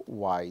 0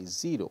 y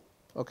 0.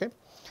 Okay.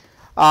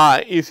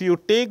 If you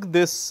take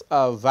this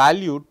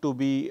value to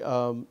be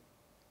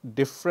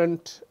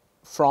different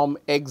from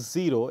x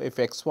 0, if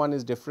x 1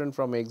 is different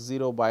from x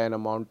 0 by an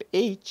amount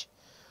h,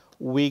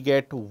 we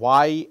get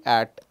y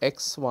at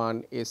x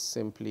 1 is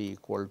simply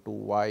equal to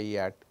y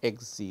at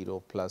x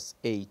 0 plus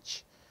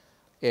h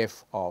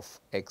f of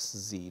x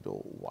 0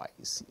 y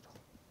 0.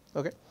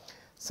 Okay.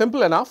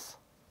 Simple enough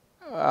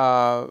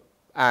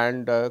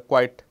and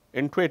quite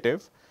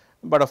intuitive,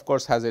 but of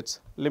course, has its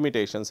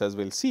limitations, as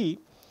we will see.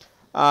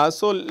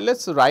 So, let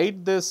us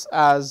write this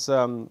as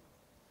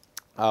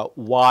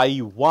y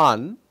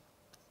 1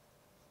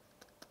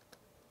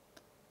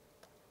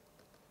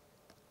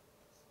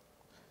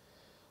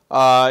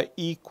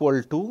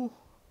 equal to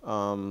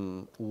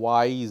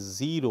y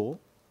 0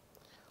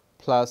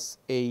 plus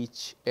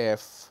h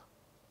f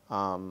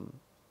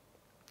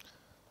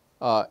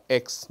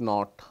x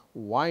naught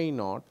y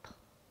naught.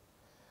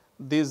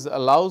 This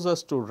allows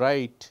us to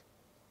write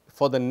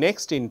for the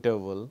next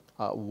interval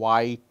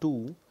y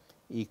 2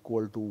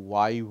 equal to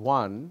y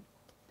 1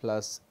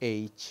 plus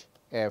h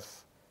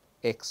f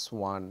x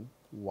 1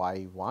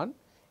 y 1,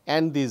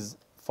 and this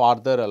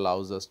further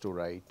allows us to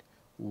write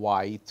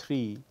y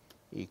 3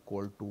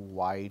 equal to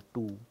y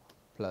 2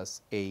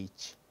 plus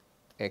h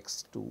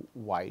x 2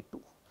 y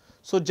 2.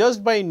 So,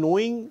 just by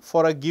knowing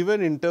for a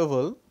given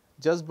interval,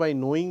 just by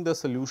knowing the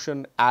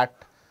solution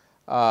at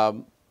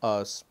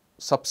a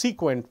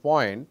subsequent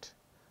point,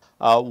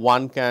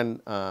 one can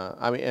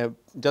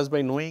just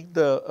by knowing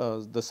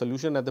the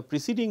solution at the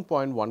preceding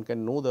point, one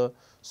can know the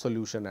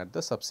solution at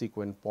the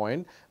subsequent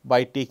point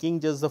by taking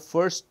just the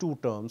first two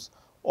terms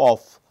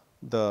of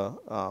the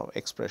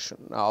expression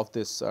of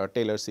this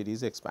Taylor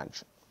series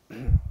expansion.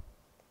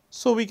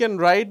 So, we can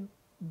write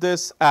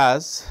this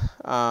as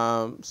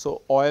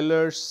so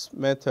Euler's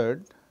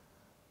method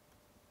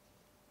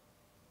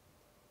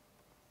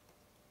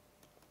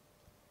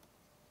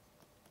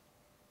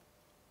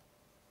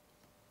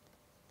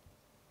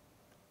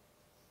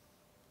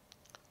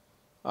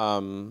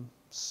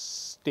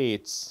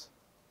states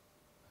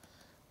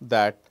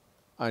that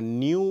a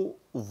new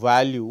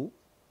value,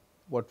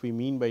 what we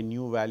mean by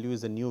new value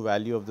is a new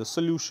value of the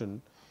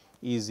solution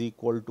is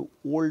equal to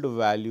old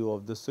value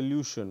of the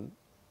solution,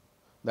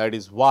 that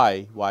is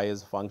y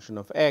is a function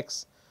of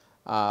x,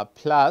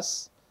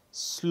 plus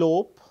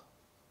slope,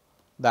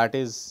 that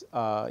is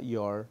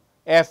your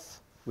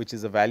f, which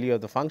is the value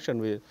of the function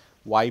with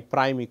y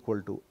prime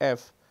equal to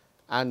f,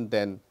 and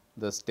then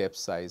the step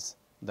size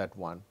that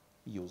one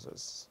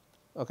uses.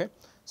 Okay.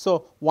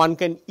 So, one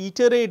can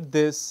iterate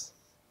this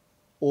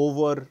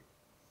over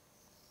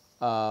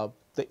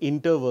the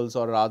intervals,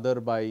 or rather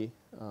by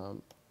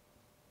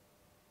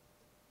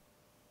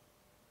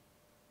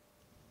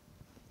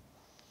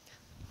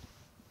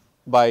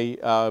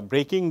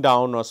breaking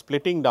down or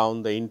splitting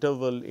down the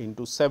interval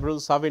into several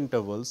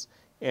subintervals,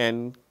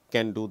 and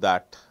can do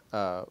that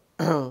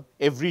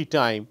every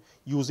time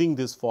using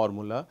this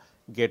formula,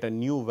 get a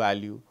new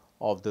value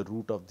of the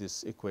root of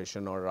this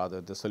equation, or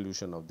rather the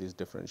solution of this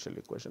differential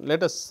equation.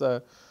 Let us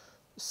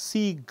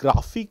see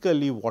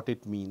graphically what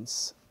it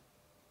means.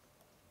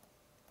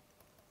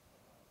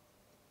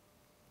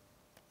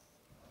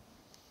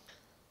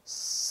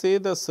 Say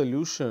the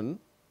solution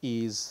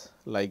is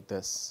like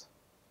this.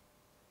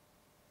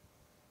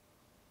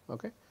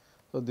 Okay.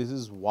 So, this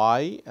is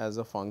y as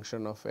a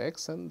function of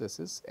x, and this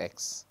is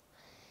x,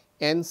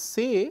 and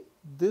say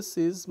this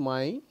is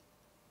my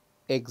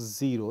x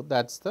 0,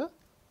 that is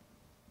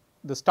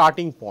the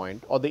starting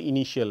point or the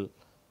initial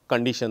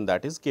condition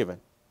that is given.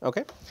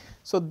 Okay.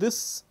 So,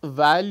 this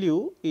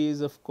value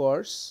is of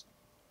course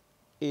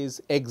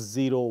is x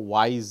 0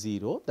 y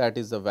 0, that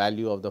is the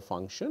value of the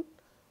function.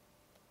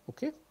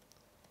 Okay.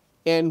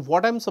 And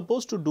what I am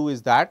supposed to do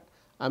is that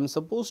I am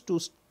supposed to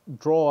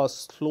draw a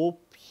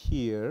slope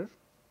here,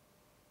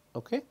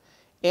 okay,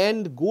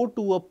 and go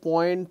to a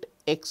point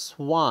x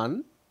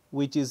 1,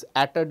 which is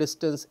at a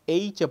distance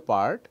h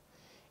apart,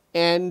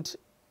 and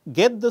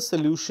get the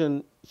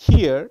solution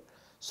here.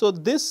 So,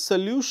 this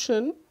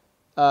solution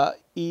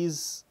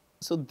is,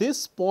 so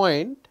this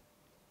point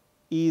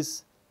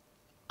is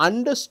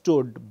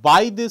understood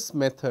by this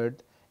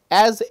method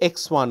as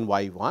x 1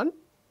 y 1,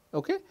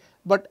 okay,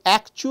 but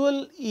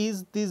actual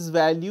is this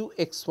value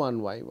x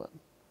 1 y 1.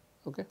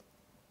 Okay.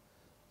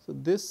 So,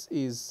 this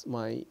is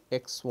my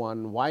x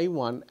 1 y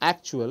 1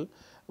 actual,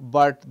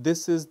 but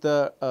this is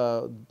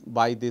the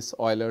by this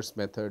Euler's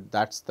method,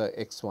 that is the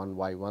x 1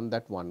 y 1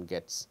 that one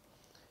gets,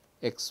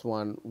 x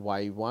 1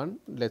 y 1,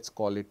 let us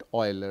call it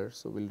Euler.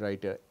 So, we will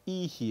write a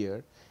E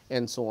here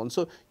and so on.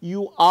 So,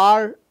 you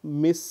are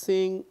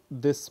missing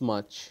this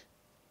much.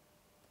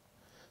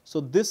 So,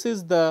 this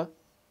is the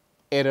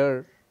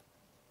error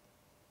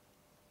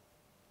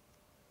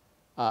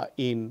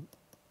in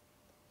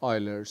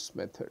Euler's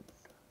method.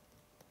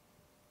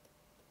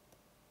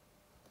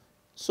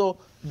 So,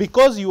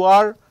 because you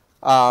are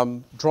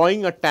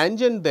drawing a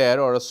tangent there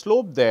or a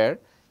slope there,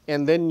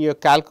 and then you are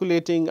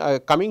calculating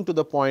coming to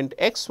the point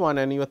x 1,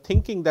 and you are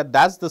thinking that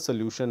that is the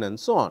solution and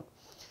so on.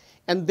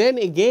 And then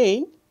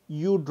again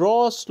you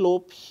draw a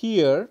slope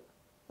here,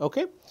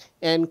 okay,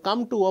 and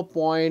come to a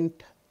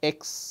point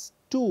x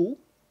 2,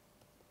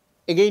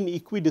 again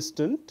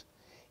equidistant,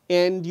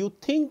 and you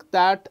think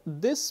that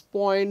this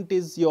point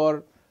is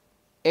your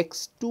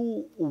x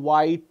 2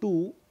 y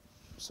 2,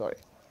 sorry.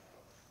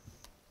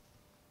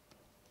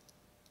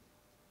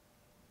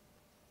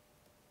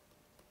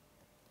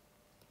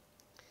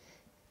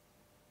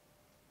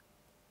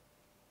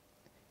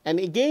 And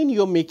again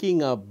you are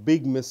making a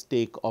big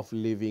mistake of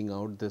leaving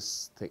out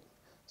this thing.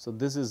 So,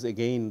 this is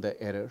again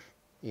the error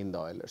in the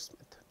Euler's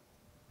method.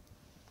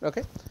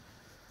 Okay.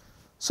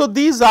 So,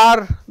 these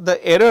are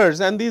the errors,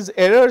 and these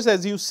errors,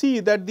 as you see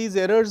that these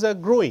errors are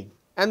growing,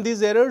 and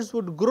these errors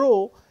would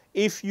grow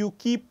if you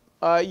keep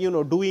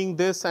doing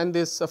this, and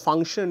this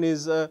function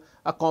is a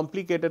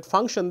complicated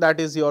function, that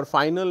is your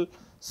final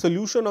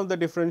solution of the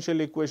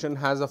differential equation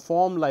has a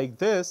form like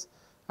this,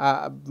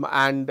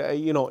 and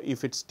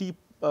if it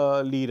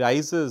steeply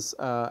rises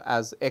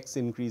as x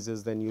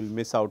increases, then you will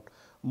miss out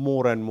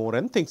more and more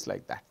and things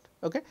like that.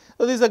 Okay.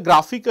 So, this is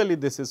graphically,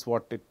 this is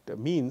what it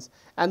means,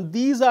 and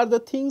these are the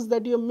things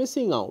that you are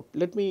missing out.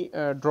 Let me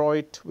draw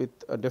it with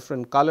a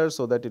different color,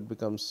 so that it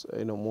becomes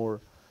more.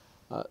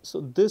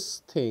 So,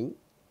 this thing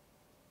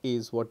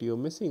is what you are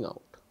missing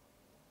out,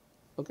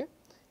 okay,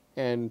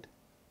 and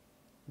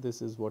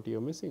this is what you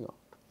are missing out.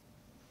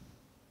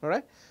 All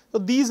right. So,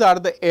 these are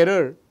the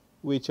error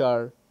which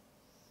are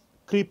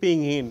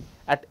creeping in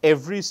at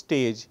every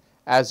stage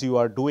as you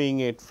are doing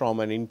it from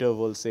an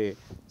interval, say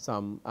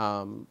some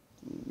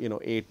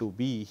a to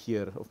b.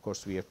 Here of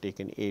course, we have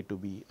taken a to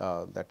b,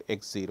 that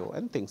x 0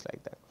 and things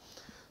like that.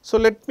 So,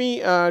 let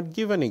me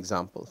give an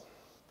example.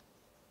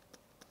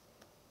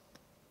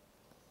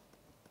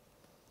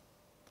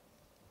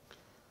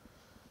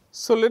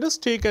 So, let us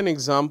take an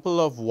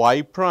example of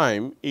y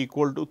prime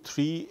equal to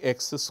 3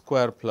 x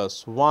square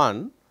plus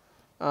 1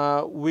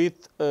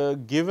 with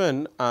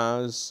given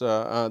as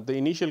the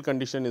initial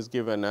condition is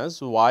given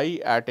as y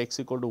at x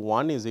equal to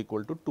 1 is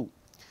equal to 2.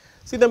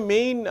 See, the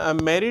main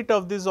merit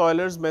of this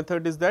Euler's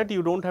method is that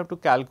you do not have to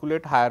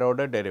calculate higher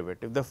order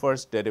derivative, the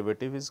first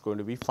derivative is going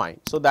to be fine.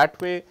 So,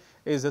 that way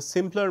is a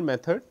simpler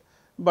method,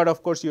 but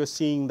of course, you are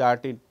seeing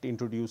that it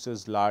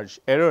introduces large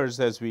errors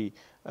as we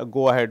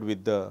go ahead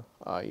with the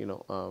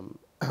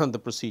the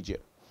procedure.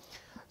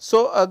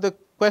 So, the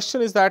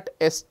question is that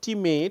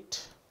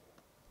estimate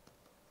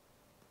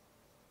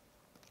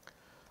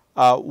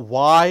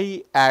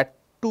y at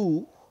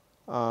 2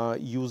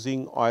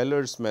 using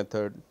Euler's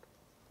method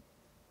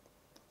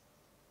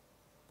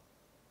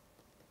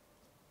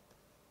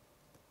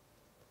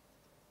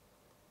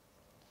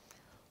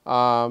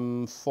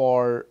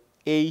for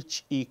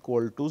h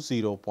equal to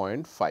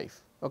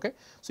 0.5. Okay.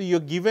 So, you are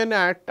given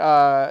at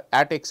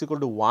x equal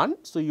to 1.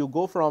 So, you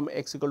go from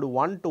x equal to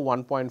 1 to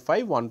 1.5,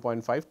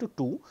 1.5 to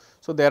 2.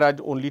 So, there are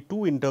only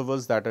 2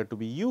 intervals that are to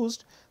be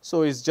used.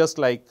 So, it is just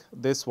like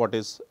this what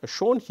is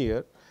shown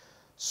here.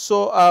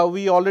 So,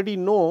 we already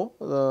know,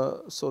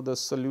 so the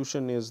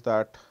solution is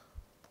that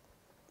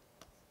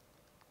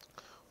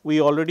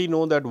we already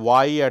know that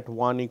y at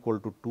 1 equal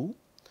to 2,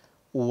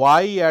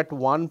 y at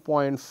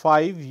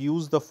 1.5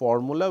 use the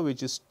formula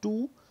which is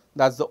 2,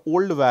 that is the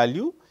old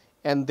value,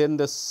 and then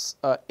this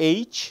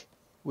h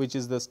which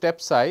is the step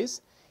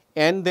size,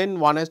 and then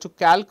one has to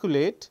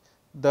calculate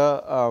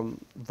the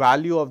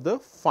value of the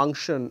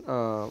function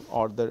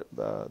or the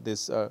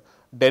this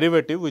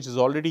derivative which is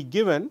already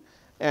given,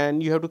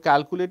 and you have to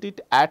calculate it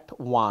at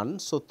 1.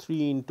 So,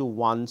 3 into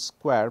 1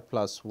 square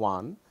plus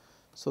 1.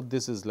 So,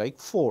 this is like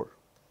 4.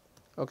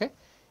 Okay.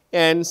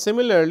 And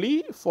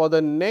similarly, for the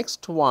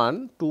next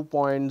one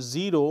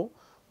 2.0,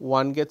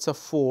 one gets a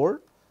 4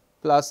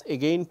 plus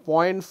again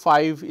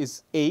 0.5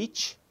 is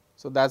h.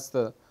 So, that is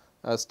the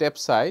step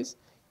size,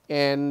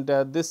 and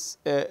this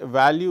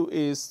value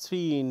is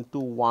 3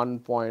 into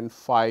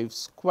 1.5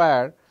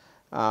 square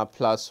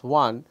plus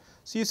 1.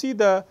 So, you see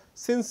the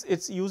since it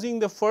is using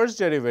the first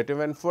derivative,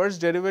 and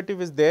first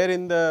derivative is there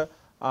in the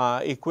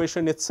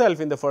equation itself,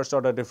 in the first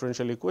order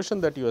differential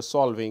equation that you are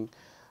solving,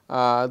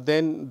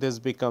 then this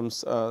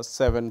becomes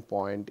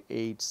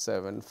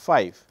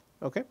 7.875.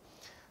 Okay.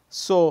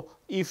 So,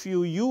 if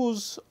you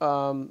use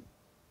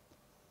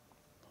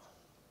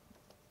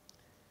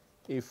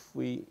if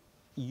we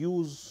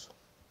use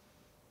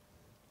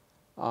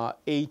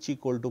h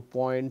equal to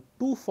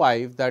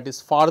 0.25, that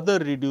is further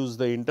reduce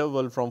the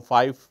interval from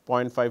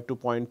 5.5 to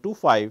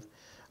 0.25,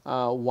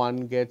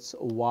 one gets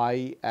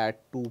y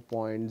at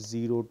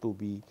 2.0 to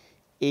be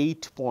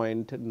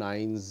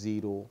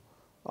 8.90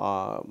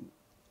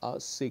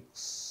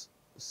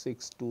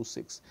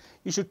 626.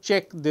 You should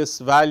check this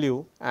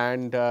value,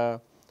 and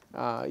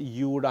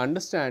you would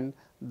understand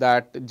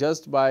that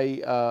just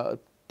by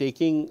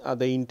taking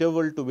the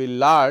interval to be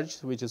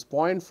large, which is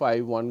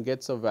 0.5, one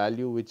gets a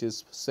value which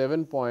is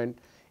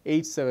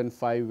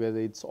 7.875, whether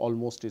it is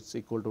almost it's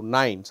equal to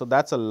 9. So,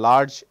 that is a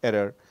large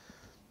error.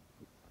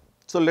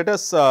 So, let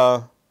us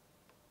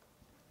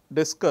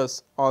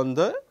discuss on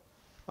the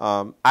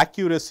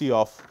accuracy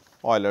of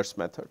Euler's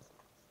method.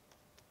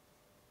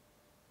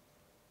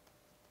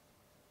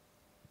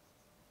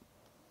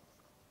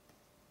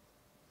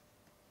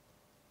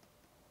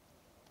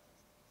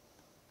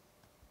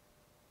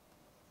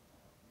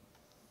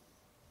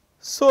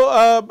 So,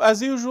 as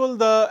usual,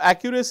 the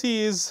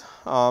accuracy is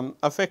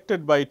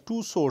affected by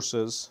two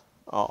sources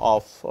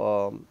of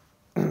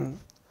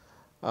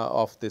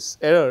this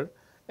error,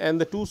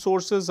 and the two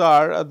sources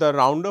are the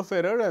round off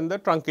error and the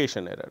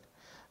truncation error.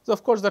 So,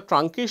 of course, the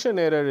truncation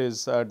error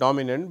is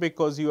dominant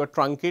because you are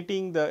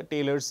truncating the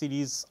Taylor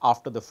series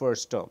after the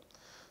first term.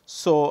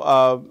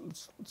 So,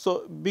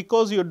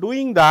 because you are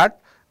doing that,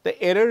 the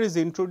error is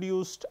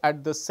introduced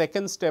at the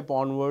second step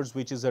onwards,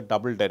 which is a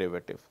double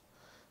derivative.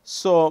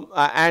 So,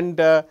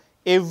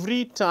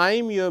 every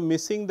time you are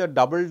missing the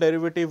double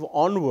derivative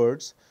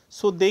onwards,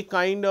 so they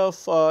kind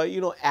of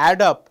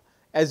add up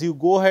as you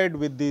go ahead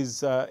with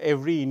these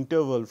every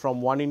interval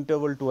from one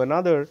interval to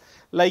another.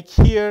 Like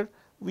here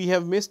we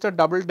have missed a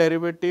double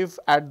derivative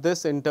at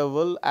this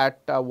interval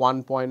at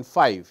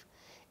 1.5,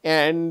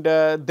 and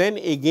then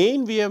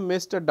again we have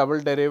missed a double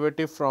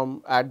derivative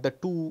from at the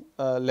 2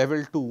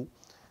 level 2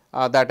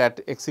 that at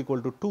x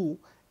equal to 2,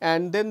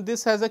 and then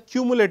this has a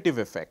cumulative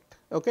effect.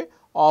 Okay,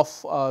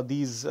 of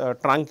these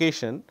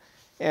truncation,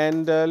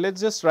 and let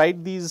us just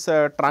write these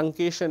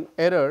truncation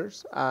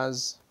errors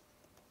as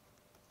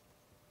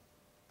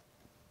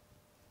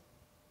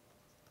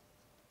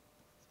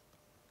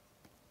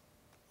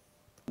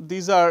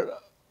these are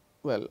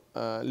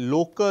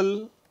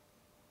local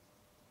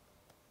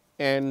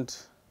and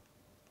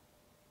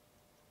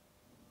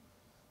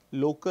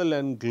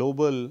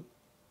global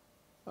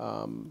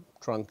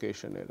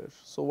truncation errors.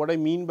 So, what I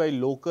mean by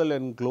local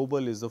and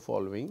global is the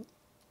following.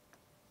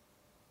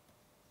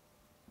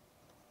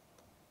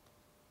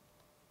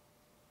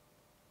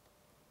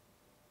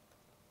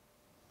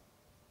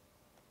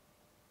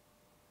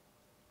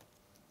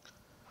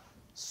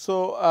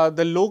 So,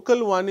 the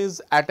local one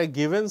is at a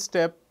given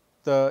step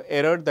the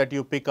error that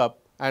you pick up,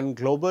 and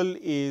global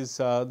is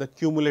the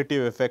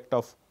cumulative effect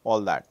of all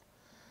that.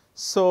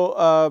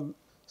 So,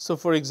 so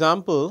for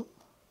example,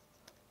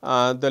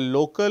 the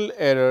local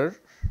error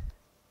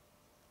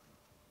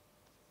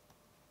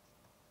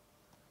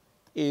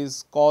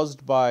is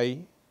caused by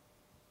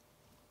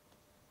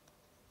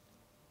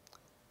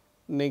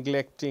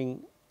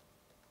neglecting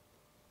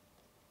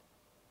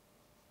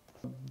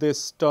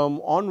this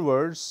term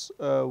onwards,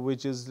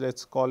 which is, let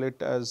us call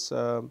it as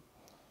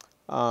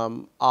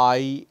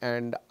I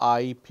and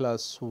I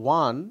plus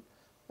 1,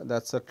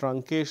 that is a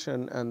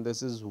truncation, and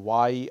this is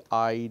y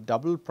I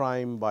double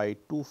prime by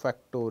 2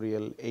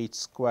 factorial h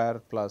square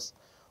plus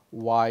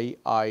y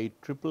I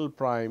triple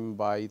prime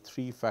by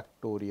 3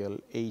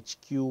 factorial h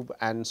cube,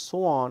 and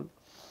so on.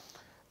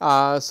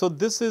 So,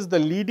 this is the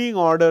leading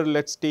order.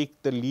 Let us take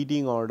the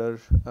leading order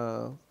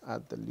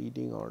at the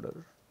leading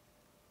order.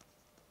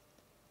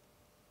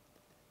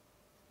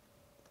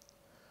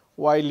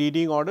 Why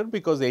leading order?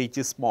 Because h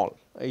is small,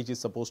 h is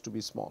supposed to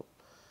be small.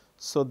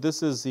 So,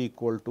 this is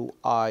equal to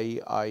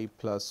I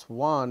plus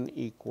 1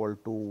 equal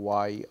to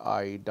y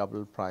I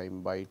double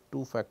prime by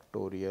 2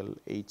 factorial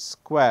h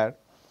square.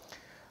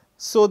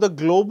 So, the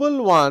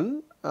global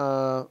one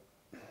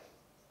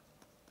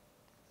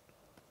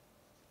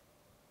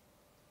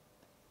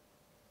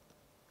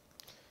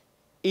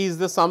is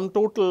the sum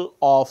total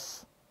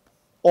of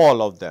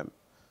all of them.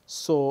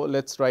 So,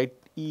 let us write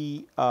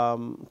E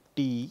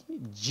T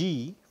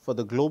G for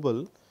the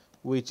global,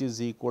 which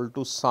is equal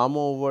to sum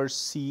over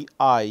C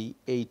I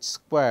h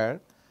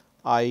square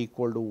I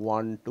equal to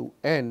 1 to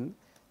n,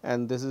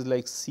 and this is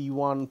like C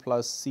 1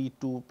 plus C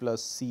 2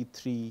 plus C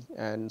 3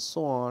 and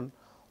so on,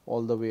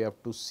 all the way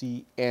up to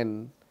C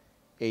n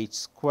h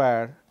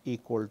square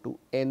equal to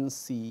n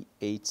C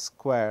h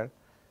square.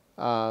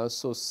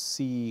 So,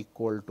 C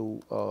equal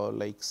to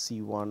like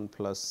C 1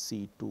 plus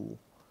C 2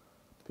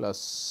 plus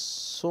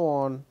so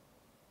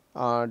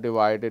on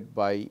divided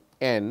by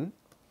n,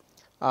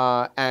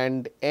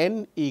 and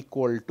n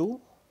equal to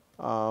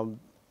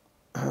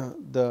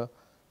the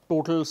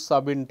total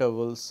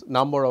subintervals,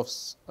 number of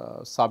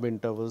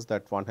subintervals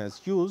that one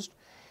has used.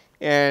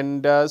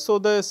 And so,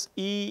 this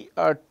E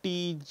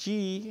T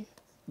G,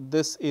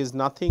 this is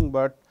nothing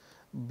but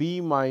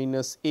b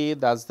minus a,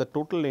 that is the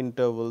total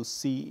interval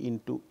C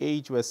into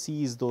h, where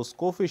C is those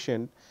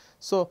coefficient.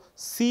 So,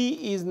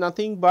 C is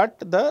nothing but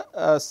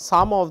the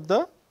sum of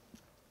the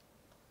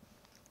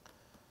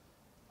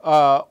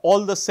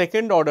all the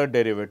second order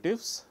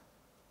derivatives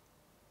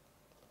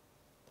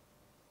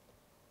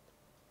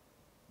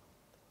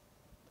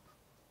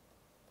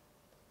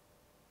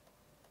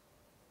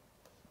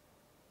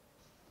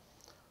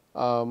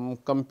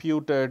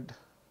computed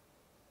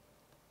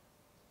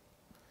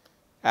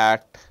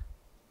at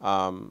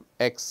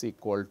x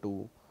equal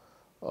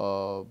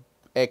to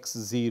x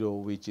 0,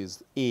 which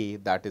is a,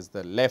 that is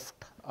the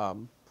left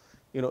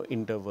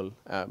interval,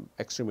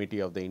 extremity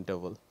of the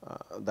interval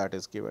that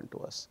is given to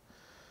us.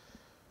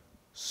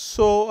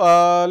 So,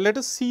 let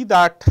us see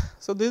that.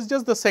 So, this is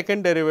just the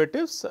second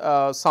derivatives,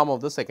 sum of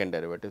the second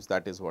derivatives,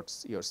 that is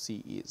what your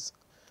C is.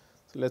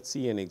 So, let us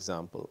see an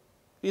example.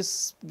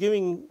 Is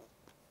giving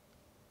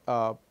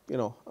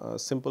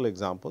simple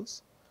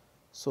examples.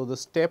 So, the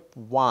step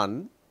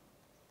 1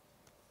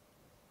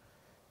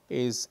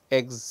 is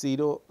x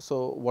 0.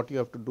 So, what you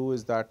have to do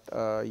is that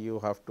you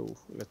have to,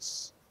 let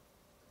us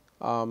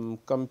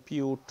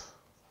compute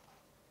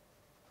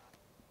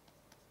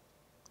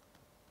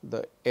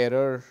the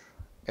error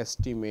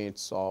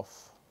estimates of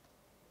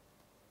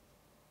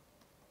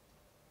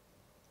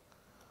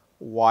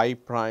y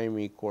prime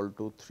equal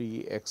to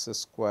 3 x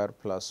square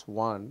plus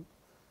 1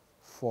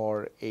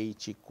 for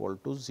h equal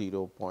to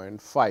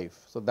 0.5.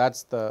 So, that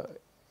is the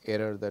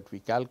error that we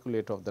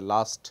calculate of the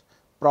last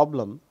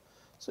problem.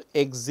 So,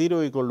 x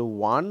 0 equal to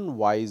 1,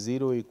 y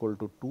 0 equal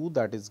to 2,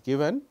 that is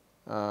given,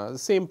 the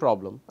same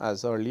problem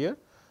as earlier.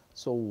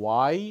 So,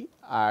 y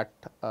at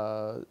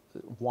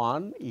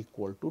 1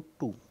 equal to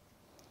 2.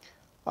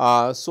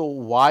 So,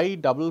 y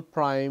double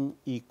prime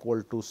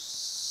equal to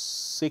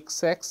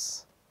 6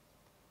 x.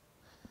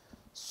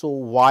 So,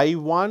 y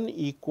 1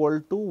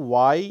 equal to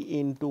y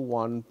into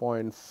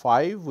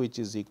 1.5, which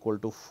is equal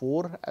to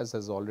 4, as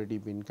has already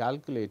been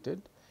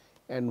calculated,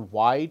 and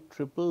y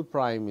triple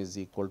prime is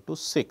equal to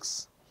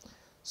 6.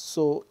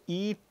 So,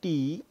 E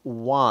T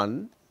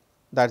 1,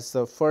 that is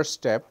the first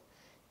step,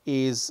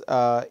 is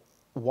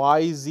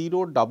y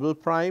 0 double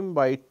prime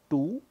by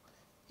 2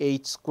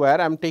 h square.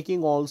 I am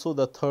taking also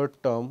the third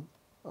term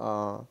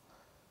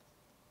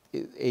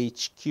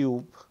h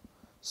cube.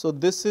 So,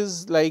 this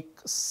is like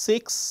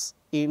 6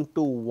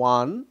 into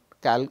 1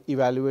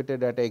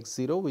 evaluated at x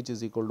 0, which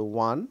is equal to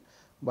 1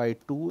 by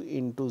 2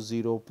 into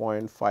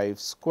 0.5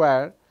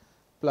 square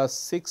plus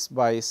 6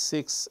 by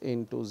 6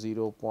 into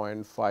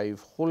 0.5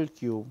 whole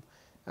cube,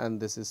 and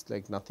this is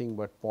like nothing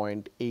but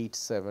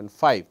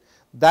 0.875.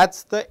 That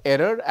is the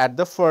error at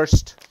the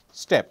first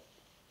step.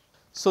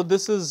 So,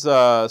 this is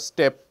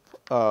step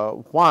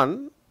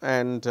 1,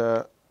 and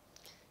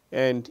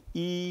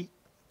E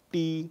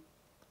T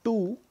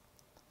 2,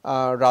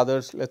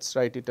 rather let us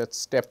write it at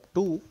step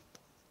 2.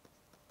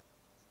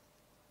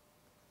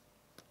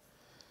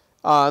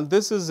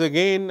 This is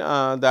again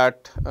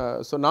that,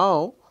 so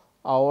now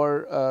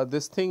our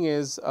this thing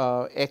is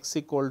x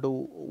equal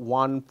to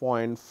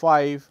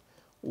 1.5,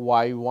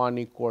 y 1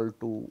 equal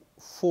to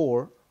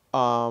 4,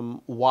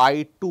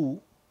 y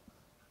 2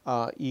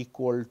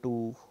 equal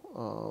to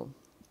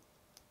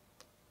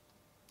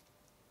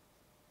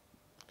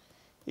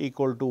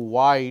equal to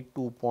y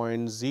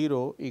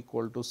 2.0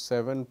 equal to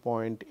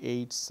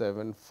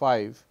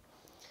 7.875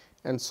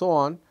 and so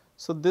on.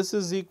 So, this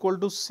is equal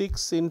to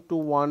 6 into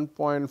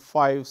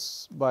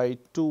 1.5 by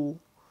 2,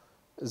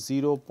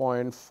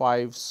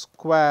 0.5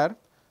 square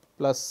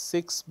plus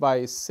 6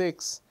 by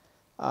 6,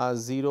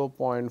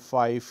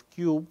 0.5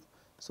 cube.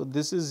 So,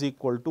 this is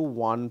equal to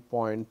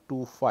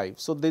 1.25.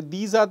 So,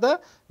 these are the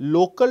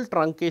local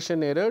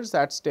truncation errors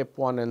at step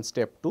 1 and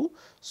step 2.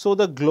 So,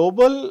 the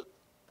global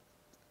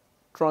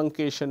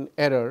truncation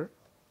error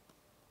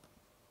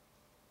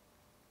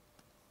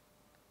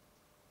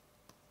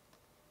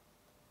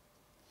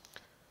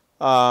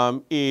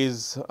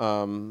is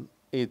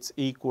it's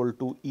equal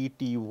to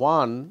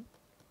ET1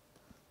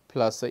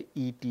 plus a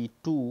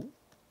ET2,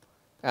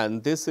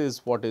 and this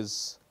is what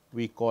is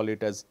we call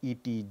it as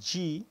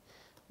ETG.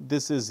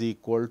 This is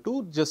equal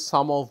to just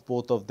sum of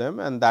both of them,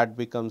 and that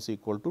becomes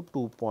equal to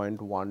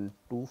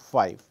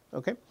 2.125.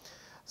 Okay.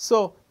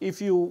 So,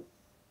 if you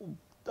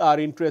are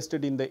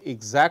interested in the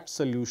exact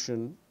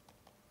solution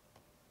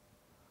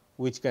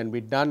which can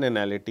be done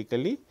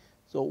analytically,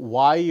 so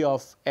y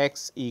of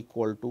x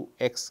equal to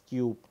x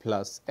cube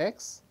plus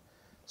x.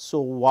 So,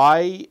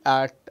 y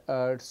at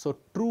so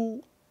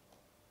true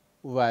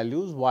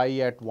values y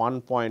at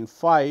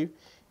 1.5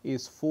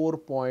 is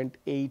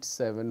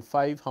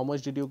 4.875. How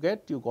much did you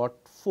get? You got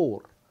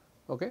 4,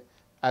 okay,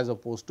 as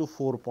opposed to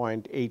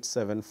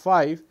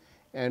 4.875,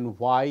 and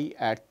y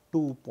at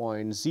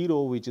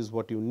 2.0, which is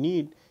what you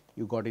need,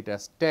 you got it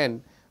as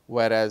 10,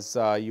 whereas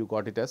you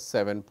got it as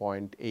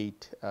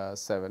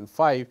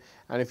 7.875,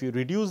 and if you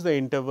reduce the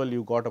interval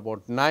you got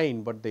about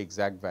 9, but the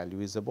exact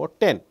value is about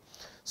 10.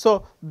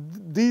 So,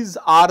 these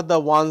are the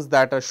ones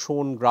that are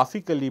shown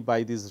graphically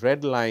by this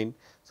red line.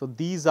 So,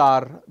 these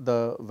are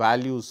the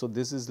values. So,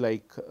 this is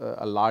like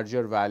a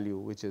larger value,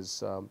 which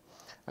is I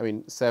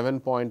mean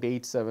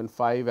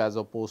 7.875 as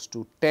opposed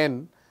to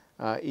 10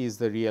 is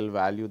the real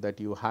value that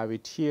you have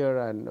it here,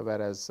 and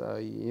whereas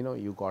you know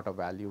you got a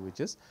value which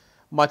is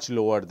much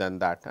lower than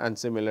that, and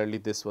similarly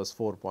this was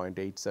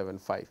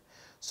 4.875.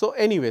 So,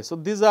 anyway, so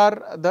these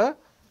are the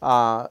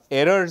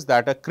errors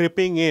that are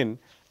creeping in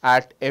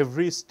at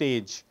every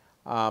stage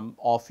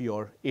of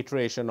your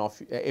iteration,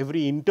 of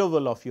every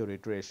interval of your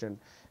iteration,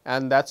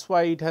 and that is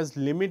why it has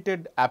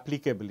limited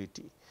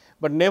applicability.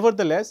 But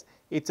nevertheless,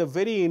 it is a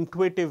very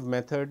intuitive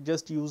method,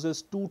 just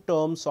uses two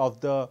terms of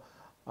the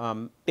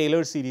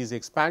Taylor series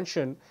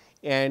expansion,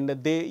 and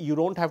you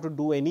do not have to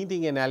do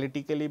anything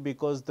analytically,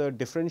 because the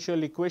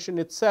differential equation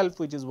itself,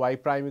 which is y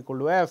prime equal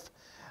to f,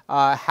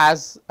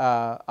 has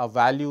a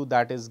value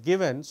that is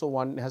given. So,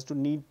 one has to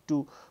need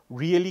to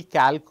really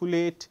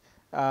calculate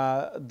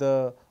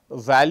the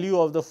value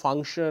of the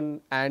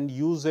function and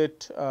use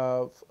it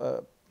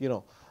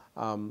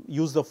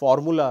use the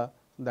formula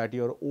that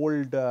your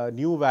old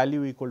new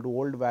value equal to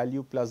old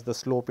value plus the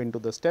slope into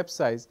the step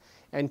size,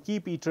 and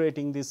keep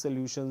iterating these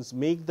solutions,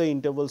 make the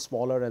interval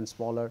smaller and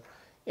smaller,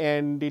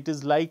 and it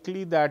is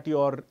likely that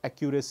your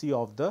accuracy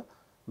of the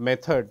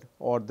method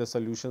or the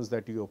solutions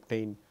that you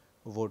obtain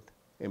would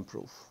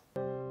improve.